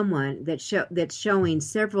got someone that's showing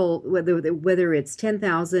several, whether it's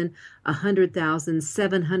 10,000, 100,000,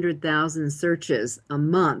 700,000 searches a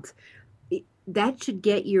month, that should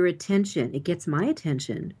get your attention. It gets my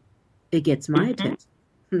attention. Attention.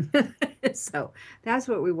 So that's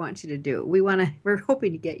what we want you to do. We're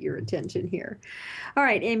hoping to get your attention here. All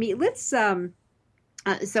right, Amy, let's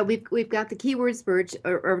so we've got the keyword search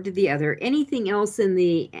over to the other. Anything else in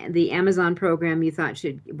the Amazon program you thought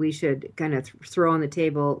we should kind of throw on the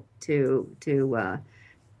table to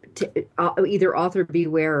either author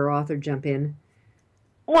beware or author jump in?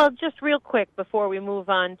 Well, just real quick before we move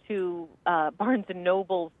on to Barnes and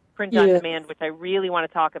Noble's print on demand, which I really want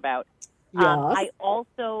to talk about. Yes. I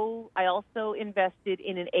also invested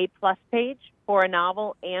in an A+ page for a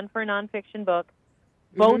novel and for a nonfiction book,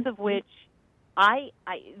 both of which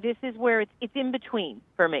this is where it's in between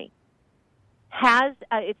for me.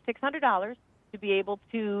 It's $600 to be able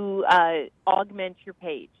to augment your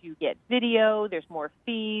page. You get video, there's more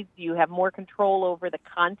feeds, you have more control over the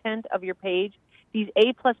content of your page. These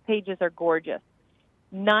A+ pages are gorgeous.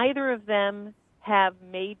 Neither of them have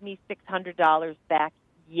made me $600 back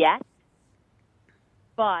yet.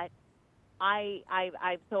 But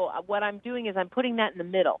so what I'm doing is I'm putting that in the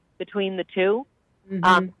middle between the two.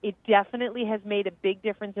 It definitely has made a big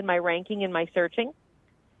difference in my ranking and my searching,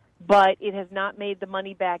 but it has not made the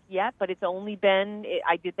money back yet. But it's only been,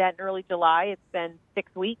 I did that in early July. It's been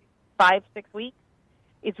 6 weeks.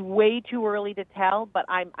 It's way too early to tell, but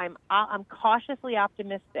I'm cautiously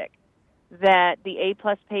optimistic that the A+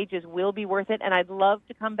 pages will be worth it, and I'd love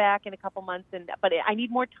to come back in a couple months. But I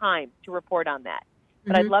need more time to report on that.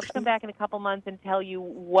 But I'd love to come back in a couple months and tell you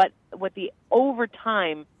what the over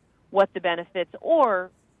time, what the benefits or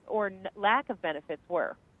lack of benefits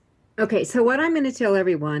were. Okay, so what I'm going to tell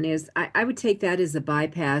everyone is I would take that as a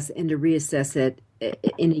bypass and to reassess it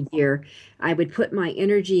in a year. I would put my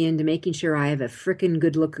energy into making sure I have a frickin'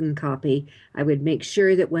 good-looking copy. I would make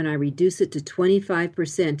sure that when I reduce it to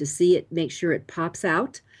 25% to see it, make sure it pops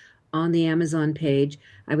out on the Amazon page.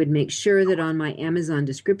 I would make sure that on my Amazon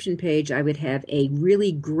description page, I would have a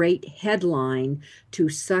really great headline to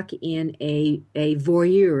suck in a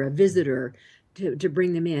voyeur, a visitor, to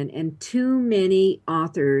bring them in. And too many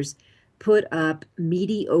authors put up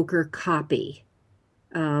mediocre copy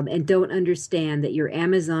and don't understand that your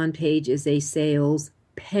Amazon page is a sales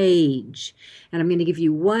page. And I'm going to give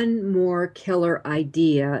you one more killer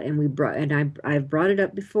idea, and I've brought it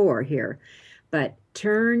up before here, but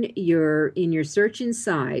turn in your search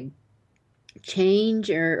inside, change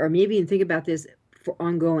or maybe even think about this for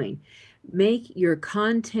ongoing. Make your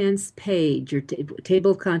contents page, your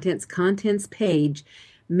table of contents page,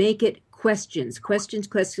 make it questions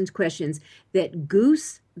that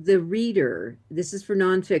goose the reader. This is for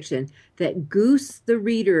nonfiction, that goose the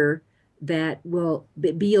reader, that will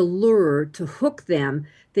be a lure to hook them,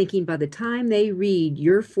 thinking by the time they read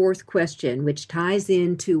your fourth question, which ties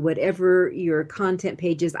into whatever your content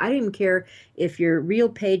page is. I don't even care if your real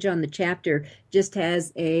page on the chapter just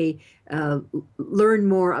has a learn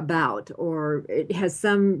more about, or it has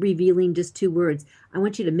some revealing just 2 words. I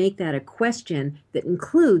want you to make that a question that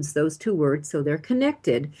includes those 2 words so they're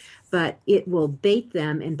connected, but it will bait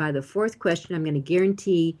them. And by the 4th question, I'm going to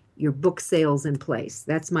guarantee your book sales in place.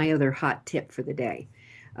 That's my other hot tip for the day.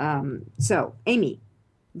 So, Amy,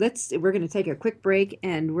 we're going to take a quick break,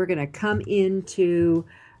 and we're going to come into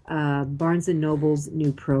Barnes & Noble's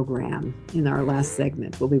new program in our last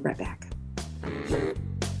segment. We'll be right back.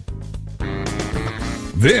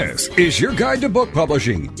 This is your guide to book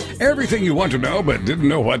publishing. Everything you want to know but didn't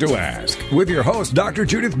know what to ask. With your host, Dr.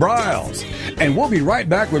 Judith Briles. And we'll be right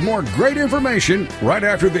back with more great information right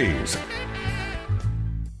after these.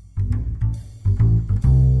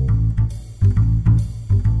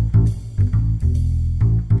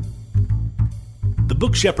 The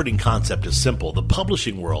book shepherding concept is simple. The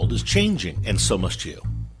publishing world is changing, and so must you.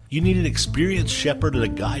 You need an experienced shepherd and a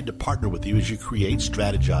guide to partner with you as you create,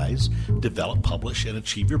 strategize, develop, publish, and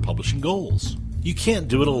achieve your publishing goals. You can't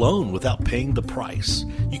do it alone without paying the price.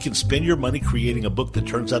 You can spend your money creating a book that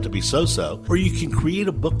turns out to be so-so, or you can create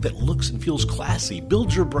a book that looks and feels classy,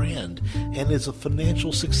 builds your brand, and is a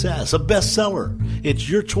financial success, a bestseller. It's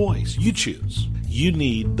your choice. You choose. You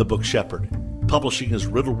need the book shepherd. Publishing is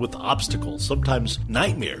riddled with obstacles, sometimes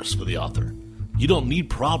nightmares for the author. You don't need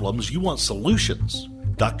problems, you want solutions.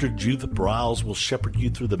 Dr. Judith Briles will shepherd you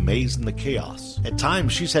through the maze and the chaos. At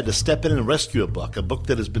times, she's had to step in and rescue a book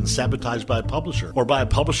that has been sabotaged by a publisher or by a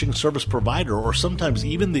publishing service provider, or sometimes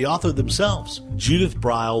even the author themselves. Judith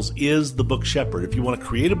Briles is the book shepherd if you want to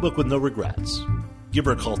create a book with no regrets. Give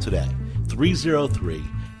her a call today,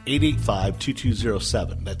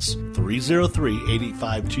 303-885-2207. That's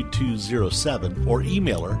 303-885-2207, or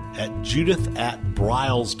email her at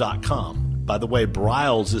judith@briles.com. By the way,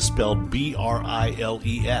 Briles is spelled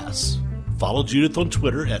B-R-I-L-E-S. Follow Judith on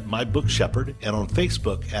Twitter at My Book Shepherd and on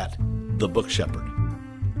Facebook at The Book Shepherd.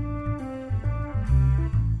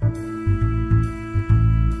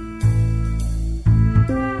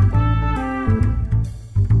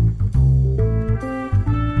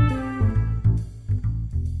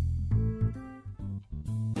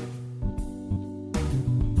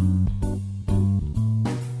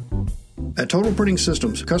 At Total Printing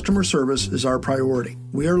Systems, customer service is our priority.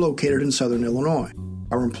 We are located in Southern Illinois.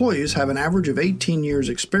 Our employees have an average of 18 years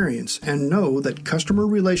experience and know that customer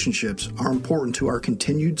relationships are important to our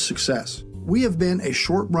continued success. We have been a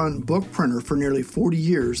short-run book printer for nearly 40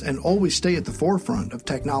 years and always stay at the forefront of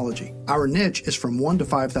technology. Our niche is from 1 to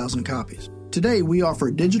 5,000 copies. Today, we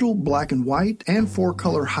offer digital, black and white, and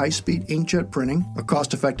 4-color high-speed inkjet printing, a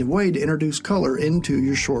cost-effective way to introduce color into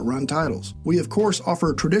your short-run titles. We, of course,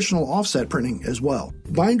 offer traditional offset printing as well.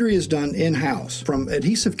 Bindery is done in-house, from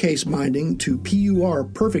adhesive case binding to PUR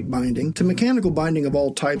perfect binding to mechanical binding of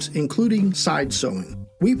all types, including side sewing.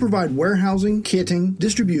 We provide warehousing, kitting,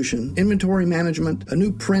 distribution, inventory management, a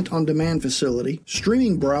new print-on-demand facility,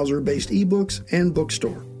 streaming browser-based ebooks, and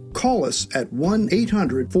bookstore. Call us at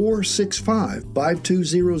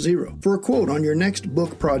 1-800-465-5200 for a quote on your next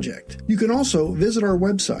book project. You can also visit our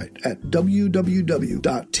website at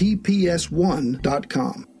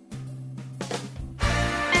www.tps1.com.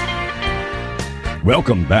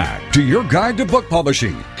 Welcome back to your guide to book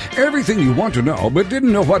publishing. Everything you want to know but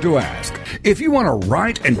didn't know what to ask. If you want to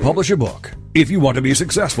write and publish a book, if you want to be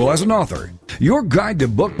successful as an author, your guide to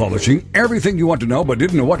book publishing, everything you want to know but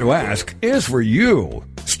didn't know what to ask, is for you.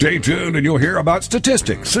 Stay tuned and you'll hear about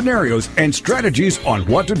statistics, scenarios, and strategies on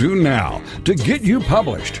what to do now to get you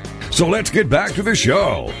published. So let's get back to the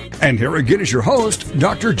show. And here again is your host,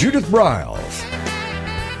 Dr. Judith Briles.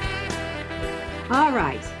 All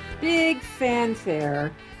right. Big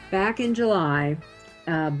fanfare. Back in July,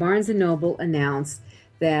 Barnes & Noble announced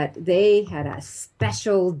that they had a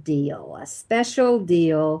special deal,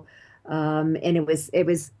 and it was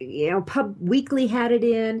Pub Weekly had it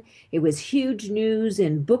in. It was huge news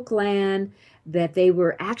in Bookland that they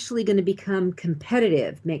were actually going to become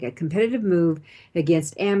competitive, make a competitive move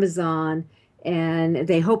against Amazon, and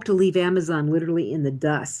they hope to leave Amazon literally in the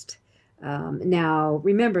dust. Now,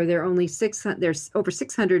 remember, there are only 600. There's over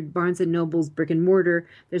 600 Barnes & Noble's brick and mortar.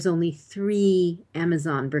 There's only 3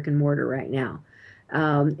 Amazon brick and mortar right now.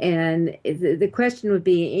 And the question would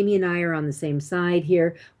be, Amy and I are on the same side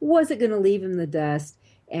here. Was it going to leave in the dust?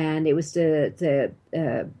 And it was to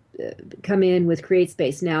come in with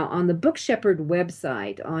CreateSpace. Now, on the Book Shepherd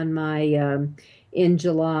website, on my in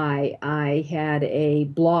July, I had a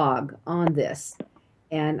blog on this.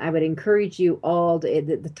 And I would encourage you all to,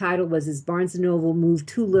 the title was, Is Barnes & Noble Moved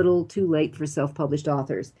Too Little, Too Late for Self-Published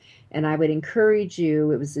Authors? And I would encourage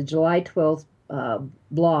you, it was a July 12th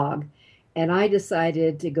blog, and I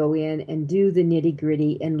decided to go in and do the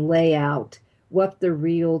nitty-gritty and lay out what the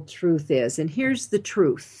real truth is. And here's the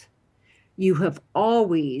truth. You have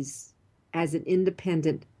always, as an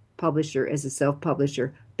independent publisher, as a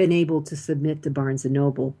self-publisher, been able to submit to Barnes &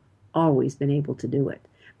 Noble, always been able to do it.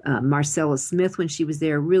 Marcella Smith, when she was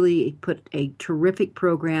there, really put a terrific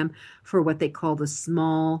program for what they call the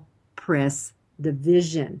small press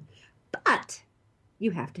division. But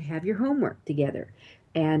you have to have your homework together.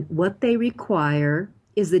 And what they require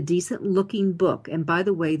is a decent looking book. And by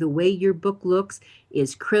the way your book looks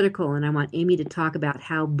is critical. And I want Amy to talk about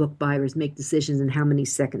how book buyers make decisions and how many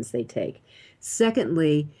seconds they take.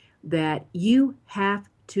 Secondly, that you have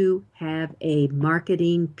to have a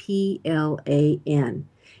marketing plan.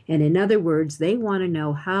 And in other words, they want to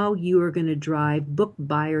know how you are going to drive book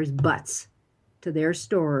buyers' butts to their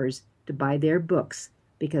stores to buy their books.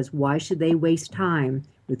 Because why should they waste time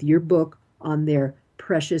with your book on their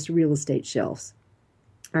precious real estate shelves?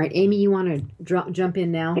 All right, Amy, you want to jump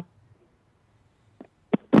in now?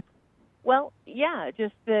 Well, yeah,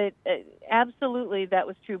 just that absolutely that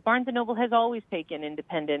was true. Barnes & Noble has always taken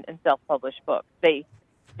independent and self-published books. They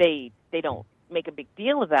don't make a big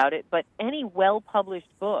deal about it, but any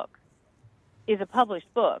well-published book is a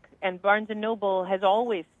published book, and Barnes & Noble has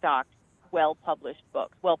always stocked well-published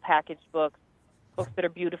books, well-packaged books, books that are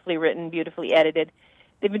beautifully written, beautifully edited.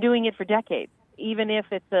 They've been doing it for decades, even if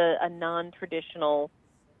it's a non-traditional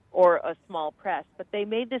or a small press. But they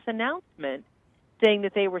made this announcement saying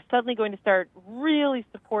that they were suddenly going to start really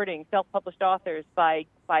supporting self-published authors by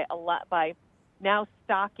now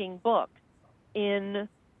stocking books in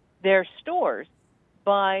their stores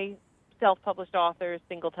by self-published authors,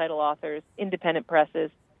 single-title authors, independent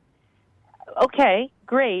presses. Okay,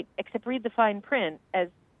 great, except read the fine print, as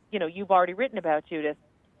you know, you've already written about, Judith.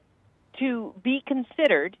 To be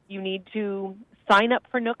considered, you need to sign up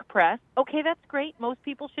for Nook Press. Okay, that's great. Most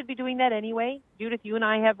people should be doing that anyway. Judith, you and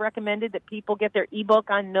I have recommended that people get their ebook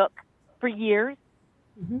on Nook for years.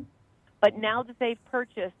 Mm-hmm. But now that they've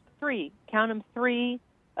purchased three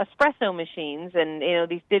espresso machines and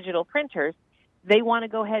these digital printers, they want to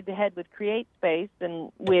go head-to-head with CreateSpace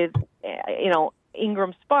and with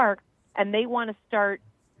Ingram Spark, and they want to start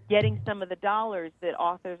getting some of the dollars that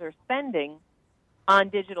authors are spending on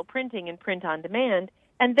digital printing and print on demand,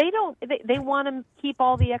 and they want to keep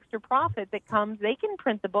all the extra profit that comes. They can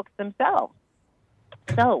print the books themselves.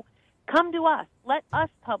 So come to us. Let us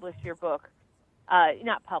publish your book.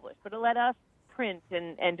 Not publish, but let us print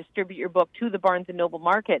and distribute your book to the Barnes & Noble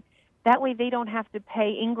market. That way they don't have to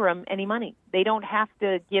pay Ingram any money. They don't have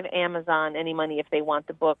to give Amazon any money if they want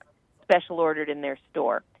the book special ordered in their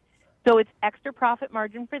store. So it's extra profit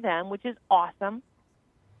margin for them, which is awesome.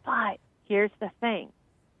 But here's the thing.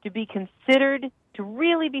 To be considered to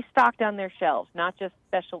really be stocked on their shelves, not just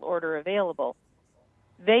special order available,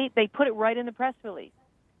 they put it right in the press release.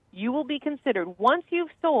 You will be considered once you've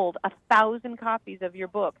sold 1,000 copies of your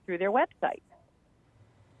book through their website,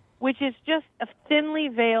 which is just a thinly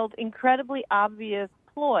veiled, incredibly obvious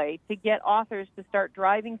ploy to get authors to start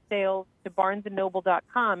driving sales to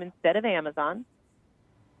barnesandnoble.com instead of Amazon.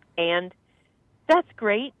 And that's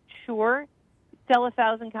great, sure. Sell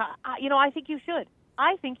 1,000 copies. I think you should.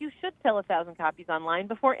 I think you should sell 1,000 copies online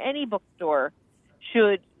before any bookstore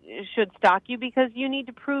should stock you, because you need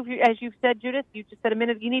to prove, as you've said, Judith, you just said a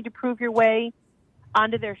minute, you need to prove your way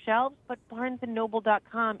onto their shelves. But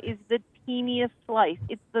barnesandnoble.com is the teeniest slice.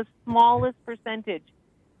 It's the smallest percentage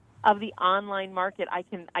of the online market I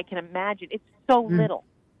can imagine. It's so little.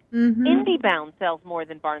 Mm-hmm. IndieBound sells more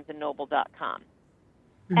than barnesandnoble.com.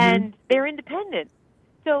 Mm-hmm. And they're independent.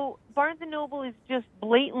 So Barnes & Noble is just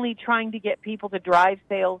blatantly trying to get people to drive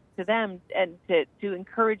sales to them and to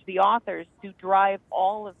encourage the authors to drive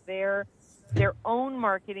all of their own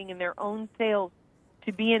marketing and their own sales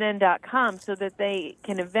to BNN.com so that they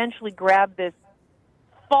can eventually grab this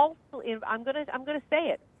falsely, I'm going to say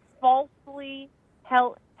it, falsely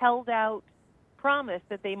held out promise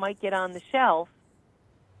that they might get on the shelf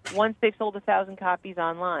once they've sold 1,000 copies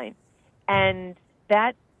online. And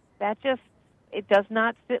that just, it does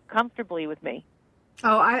not sit comfortably with me.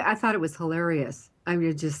 Oh, I thought it was hilarious.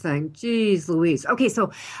 I'm just saying, geez Louise. Okay, so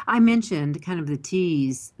I mentioned kind of the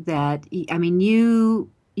tease that, I mean, you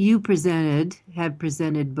have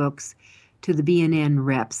presented books to the BNN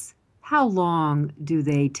reps. How long do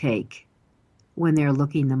they take when they're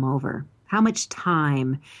looking them over? How much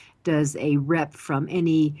time does a rep from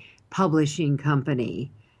any publishing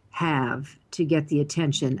company have to get the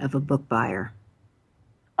attention of a book buyer?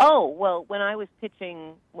 Oh, well, when I was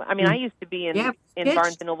pitching, I mean, I used to be in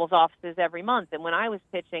Barnes & Noble's offices every month, and when I was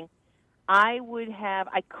pitching, I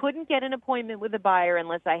couldn't get an appointment with a buyer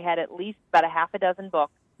unless I had at least about a half a dozen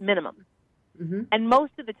books, minimum. Mm-hmm. And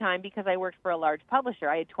most of the time, because I worked for a large publisher,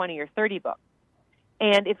 I had 20 or 30 books.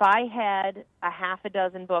 And if I had a half a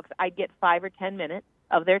dozen books, I'd get 5 or 10 minutes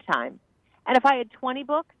of their time. And if I had 20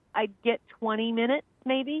 books, I'd get 20 minutes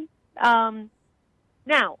maybe. Now,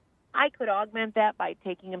 Now, I could augment that by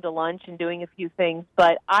taking him to lunch and doing a few things,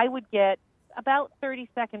 but I would get about 30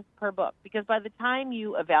 seconds per book, because by the time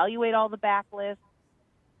you evaluate all the backlists,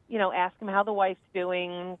 ask him how the wife's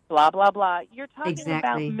doing, blah, blah, blah, you're talking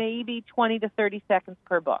about maybe 20 to 30 seconds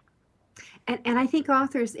per book. And I think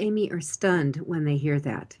authors, Amy, are stunned when they hear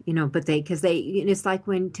that, but it's like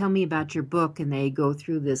when tell me about your book, and they go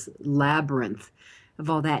through this labyrinth of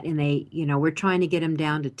all that, and we're trying to get them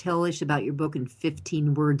down to tell us about your book in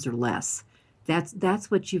 15 words or less. That's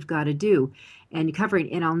what you've got to do. And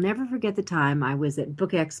I'll never forget the time I was at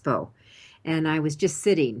Book Expo, and I was just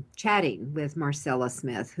chatting with Marcella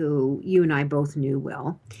Smith, who you and I both knew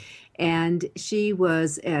well. And she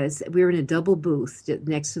was, as we were in a double booth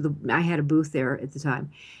next to I had a booth there at the time.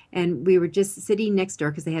 And we were just sitting next door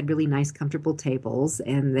because they had really nice, comfortable tables,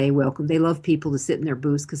 and they love people to sit in their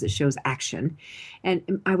booths because it shows action.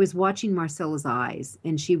 And I was watching Marcella's eyes,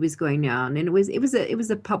 and she was going down, and it was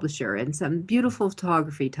a publisher and some beautiful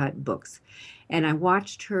photography type books. And I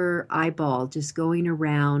watched her eyeball just going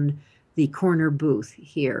around the corner booth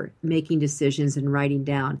here, making decisions and writing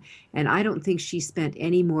down. And I don't think she spent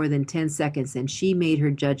any more than 10 seconds, and she made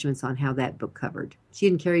her judgments on how that book covered. She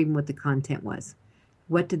didn't care even what the content was.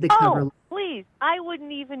 What did the cover look like? Please. I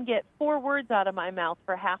wouldn't even get 4 words out of my mouth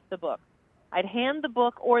for half the book. I'd hand the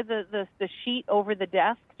book or the sheet over the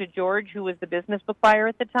desk to George, who was the business book buyer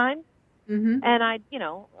at the time. Mm-hmm. And I'd,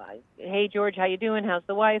 hey, George, how you doing? How's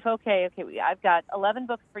the wife? Okay, I've got 11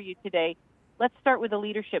 books for you today. Let's start with a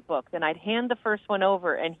leadership book. Then I'd hand the first one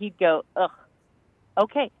over, and he'd go, ugh,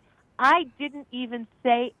 okay. I didn't even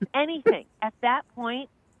say anything. At that point,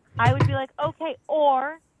 I would be like, okay.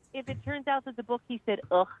 Or if it turns out that the book he said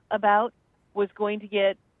ugh about was going to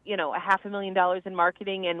get, $500,000 in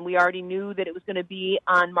marketing, and we already knew that it was going to be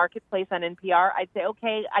on Marketplace on NPR, I'd say,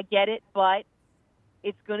 okay, I get it, but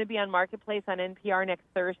it's going to be on Marketplace on NPR next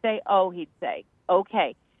Thursday. Oh, he'd say,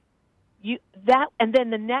 okay. And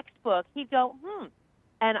then the next book, he'd go,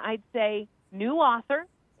 and I'd say, new author.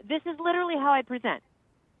 This is literally how I present.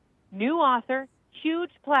 New author,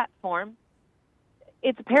 huge platform.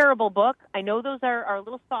 It's a parable book. I know those are a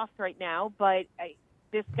little soft right now, but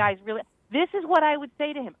this guy's really. This is what I would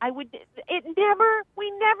say to him. We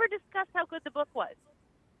never discussed how good the book was.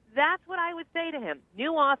 That's what I would say to him.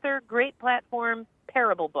 New author, great platform,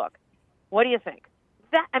 parable book. What do you think?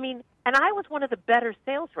 And I was one of the better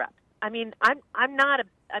sales reps. I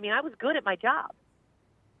was good at my job.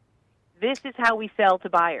 This is how we sell to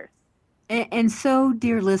buyers. And so,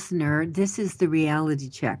 dear listener, this is the reality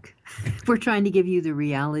check. We're trying to give you the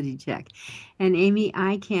reality check. And Amy,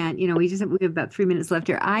 I can't, we have about 3 minutes left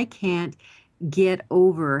here. I can't get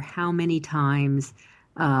over how many times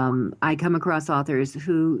I come across authors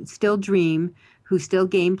who still dream, who still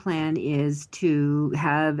game plan is to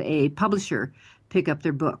have a publisher pick up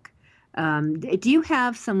their book. Do you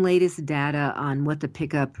have some latest data on what the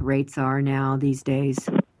pickup rates are now these days?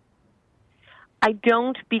 I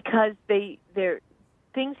don't, because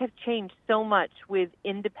things have changed so much with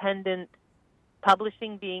independent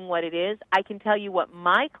publishing being what it is. I can tell you what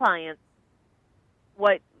my clients,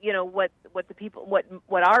 what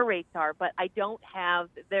our rates are, but I don't have.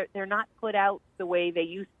 They're not put out the way they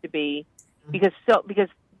used to be, because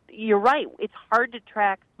you're right. It's hard to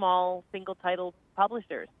track small single title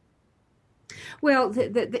publishers. Well,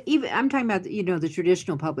 even I'm talking about the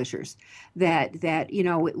traditional publishers that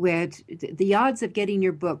where the odds of getting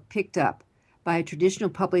your book picked up by a traditional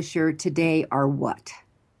publisher today are what?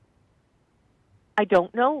 I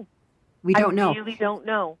don't know. We don't know. I really don't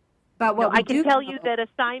know. But what I can tell you that a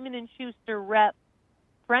Simon & Schuster rep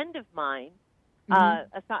friend of mine, a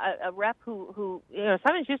rep who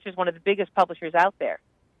Simon & Schuster is one of the biggest publishers out there.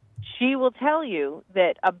 She will tell you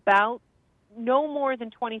that about no more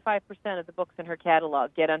than 25% of the books in her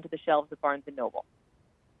catalog get onto the shelves of Barnes & Noble.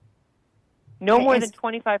 No more than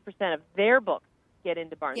 25% of their books get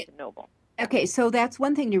into Barnes & Noble. Okay, so that's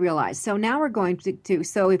one thing to realize. So now we're going to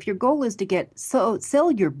so if your goal is to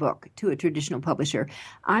sell your book to a traditional publisher,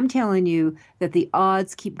 I'm telling you that the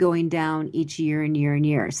odds keep going down each year and year and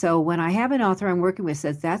year. So when I have an author I'm working with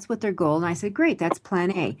says that's what their goal, and I said, great, that's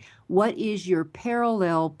plan A. What is your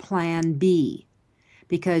parallel plan B?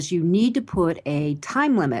 Because you need to put a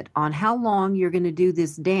time limit on how long you're going to do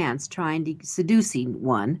this dance seducing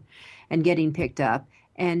one and getting picked up.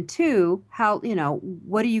 And two,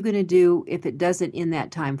 what are you going to do if it doesn't in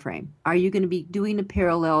that time frame? Are you going to be doing a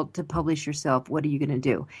parallel to publish yourself? What are you going to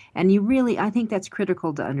do? And I think that's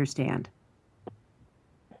critical to understand.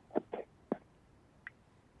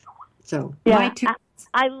 So yeah,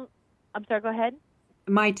 I'm sorry, go ahead.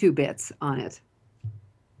 My 2 bits on it.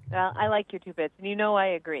 Well, I like your 2 bits, and I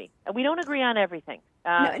agree. We don't agree on everything.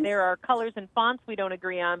 There are colors and fonts we don't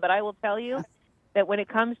agree on, but I will tell you that when it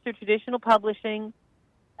comes to traditional publishing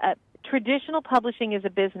is a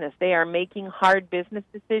business. They are making hard business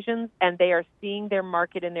decisions, and they are seeing their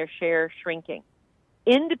market and their share shrinking.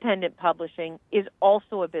 Independent publishing is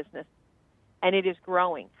also a business, and it is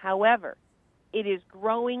growing. However, it is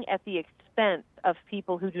growing at the expense of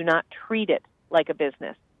people who do not treat it like a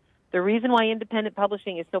business. The reason why independent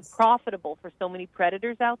publishing is so profitable for so many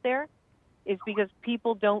predators out there is because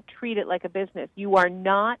people don't treat it like a business. You are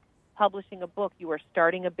not publishing a book. You are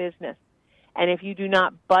starting a business. And if you do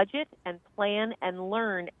not budget and plan and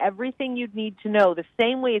learn everything you need to know, the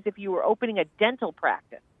same way as if you were opening a dental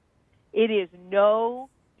practice, it is no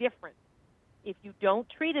different. If you don't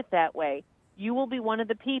treat it that way, you will be one of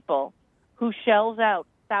the people who shells out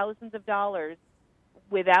thousands of dollars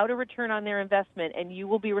without a return on their investment, and you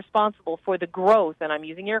will be responsible for the growth, and I'm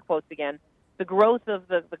using air quotes again, the growth of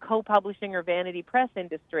the co-publishing or vanity press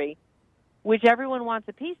industry, which everyone wants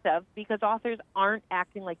a piece of because authors aren't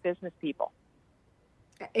acting like business people.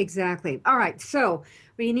 Exactly. All right. So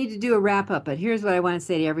we need to do a wrap up, but here's what I want to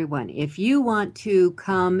say to everyone. If you want to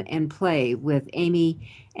come and play with Amy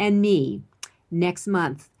and me next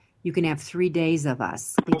month, you can have 3 days of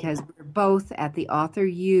us because we're both at the Author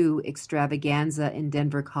U extravaganza in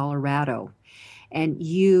Denver, Colorado. And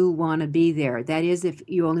you want to be there. That is if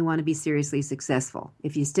you only want to be seriously successful.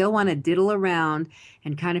 If you still want to diddle around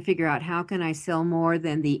and kind of figure out how can I sell more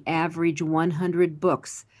than the average 100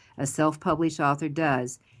 books a self-published author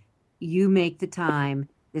does, you make the time.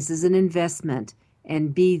 This is an investment,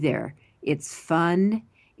 and be there. It's fun.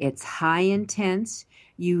 It's high intense.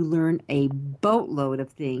 You learn a boatload of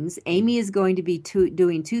things. Amy is going to be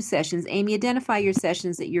doing 2 sessions. Amy, identify your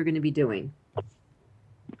sessions that you're going to be doing.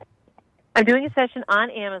 I'm doing a session on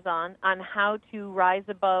Amazon on how to rise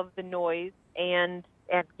above the noise and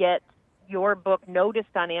get your book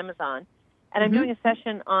noticed on Amazon. And I'm doing a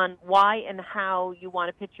session on why and how you want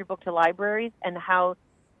to pitch your book to libraries and how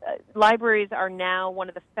libraries are now one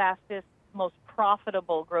of the fastest, most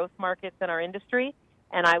profitable growth markets in our industry.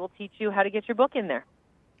 And I will teach you how to get your book in there.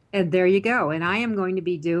 And there you go. And I am going to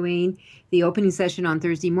be doing the opening session on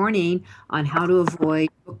Thursday morning on how to avoid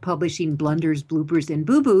book publishing blunders, bloopers, and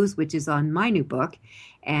boo-boos, which is on my new book.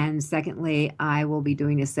 And secondly, I will be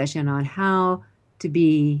doing a session on how to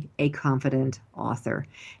be a confident author.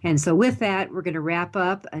 And so with that, we're going to wrap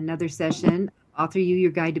up another session, Author U,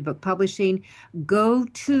 Your Guide to Book Publishing. Go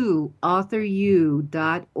to authoru.org.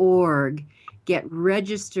 Get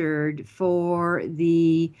registered for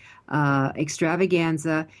the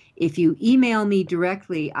extravaganza. If you email me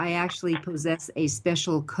directly, I actually possess a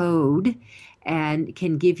special code and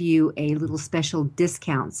can give you a little special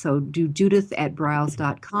discount. So do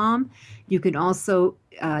judith@briles.com. You can also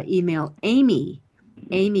email Amy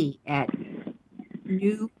at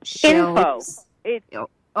New Shelves. Info.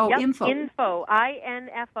 Info. Info,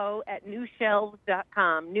 INFO at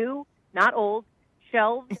newshelves.com. New, not old,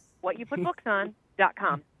 shelves, what you put books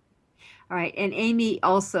on.com. All right. And Amy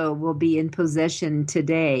also will be in possession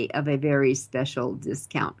today of a very special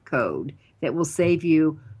discount code that will save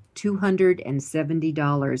you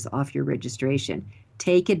 $270 off your registration.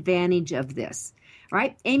 Take advantage of this. All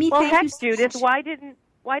right, Amy, thank you so Judith, much.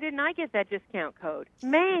 why didn't I get that discount code?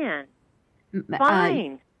 Man,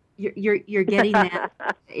 fine. You're getting that.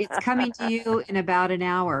 It's coming to you in about an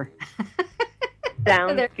hour.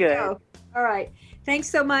 Sounds good. Go. All right. Thanks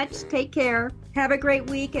so much. Take care. Have a great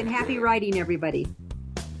week and happy writing, everybody.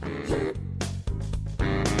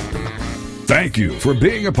 Thank you for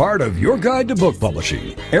being a part of Your Guide to Book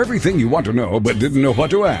Publishing. Everything you want to know but didn't know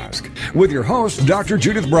what to ask. With your host, Dr.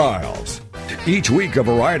 Judith Briles. Each week, a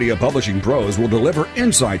variety of publishing pros will deliver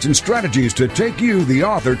insights and strategies to take you, the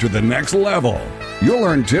author, to the next level. You'll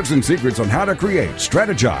learn tips and secrets on how to create,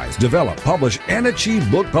 strategize, develop, publish, and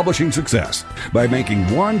achieve book publishing success by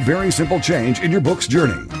making one very simple change in your book's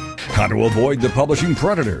journey. How to avoid the publishing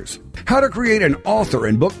predators. How to create an author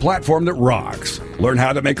and book platform that rocks. Learn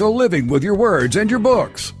how to make a living with your words and your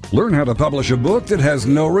books. Learn how to publish a book that has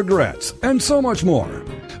no regrets, and so much more.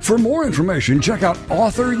 For more information, check out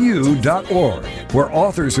authoru.org, where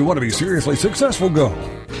authors who want to be seriously successful go.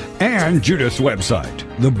 And Judith's website,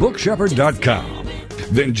 thebookshepherd.com.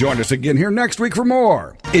 Then join us again here next week for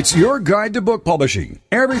more. It's Your Guide to Book Publishing.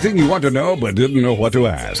 Everything you want to know but didn't know what to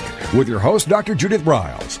ask. With your host, Dr. Judith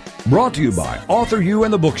Briles. Brought to you by Author U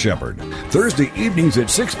and the Book Shepherd. Thursday evenings at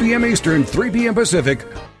 6 p.m. Eastern, 3 p.m. Pacific,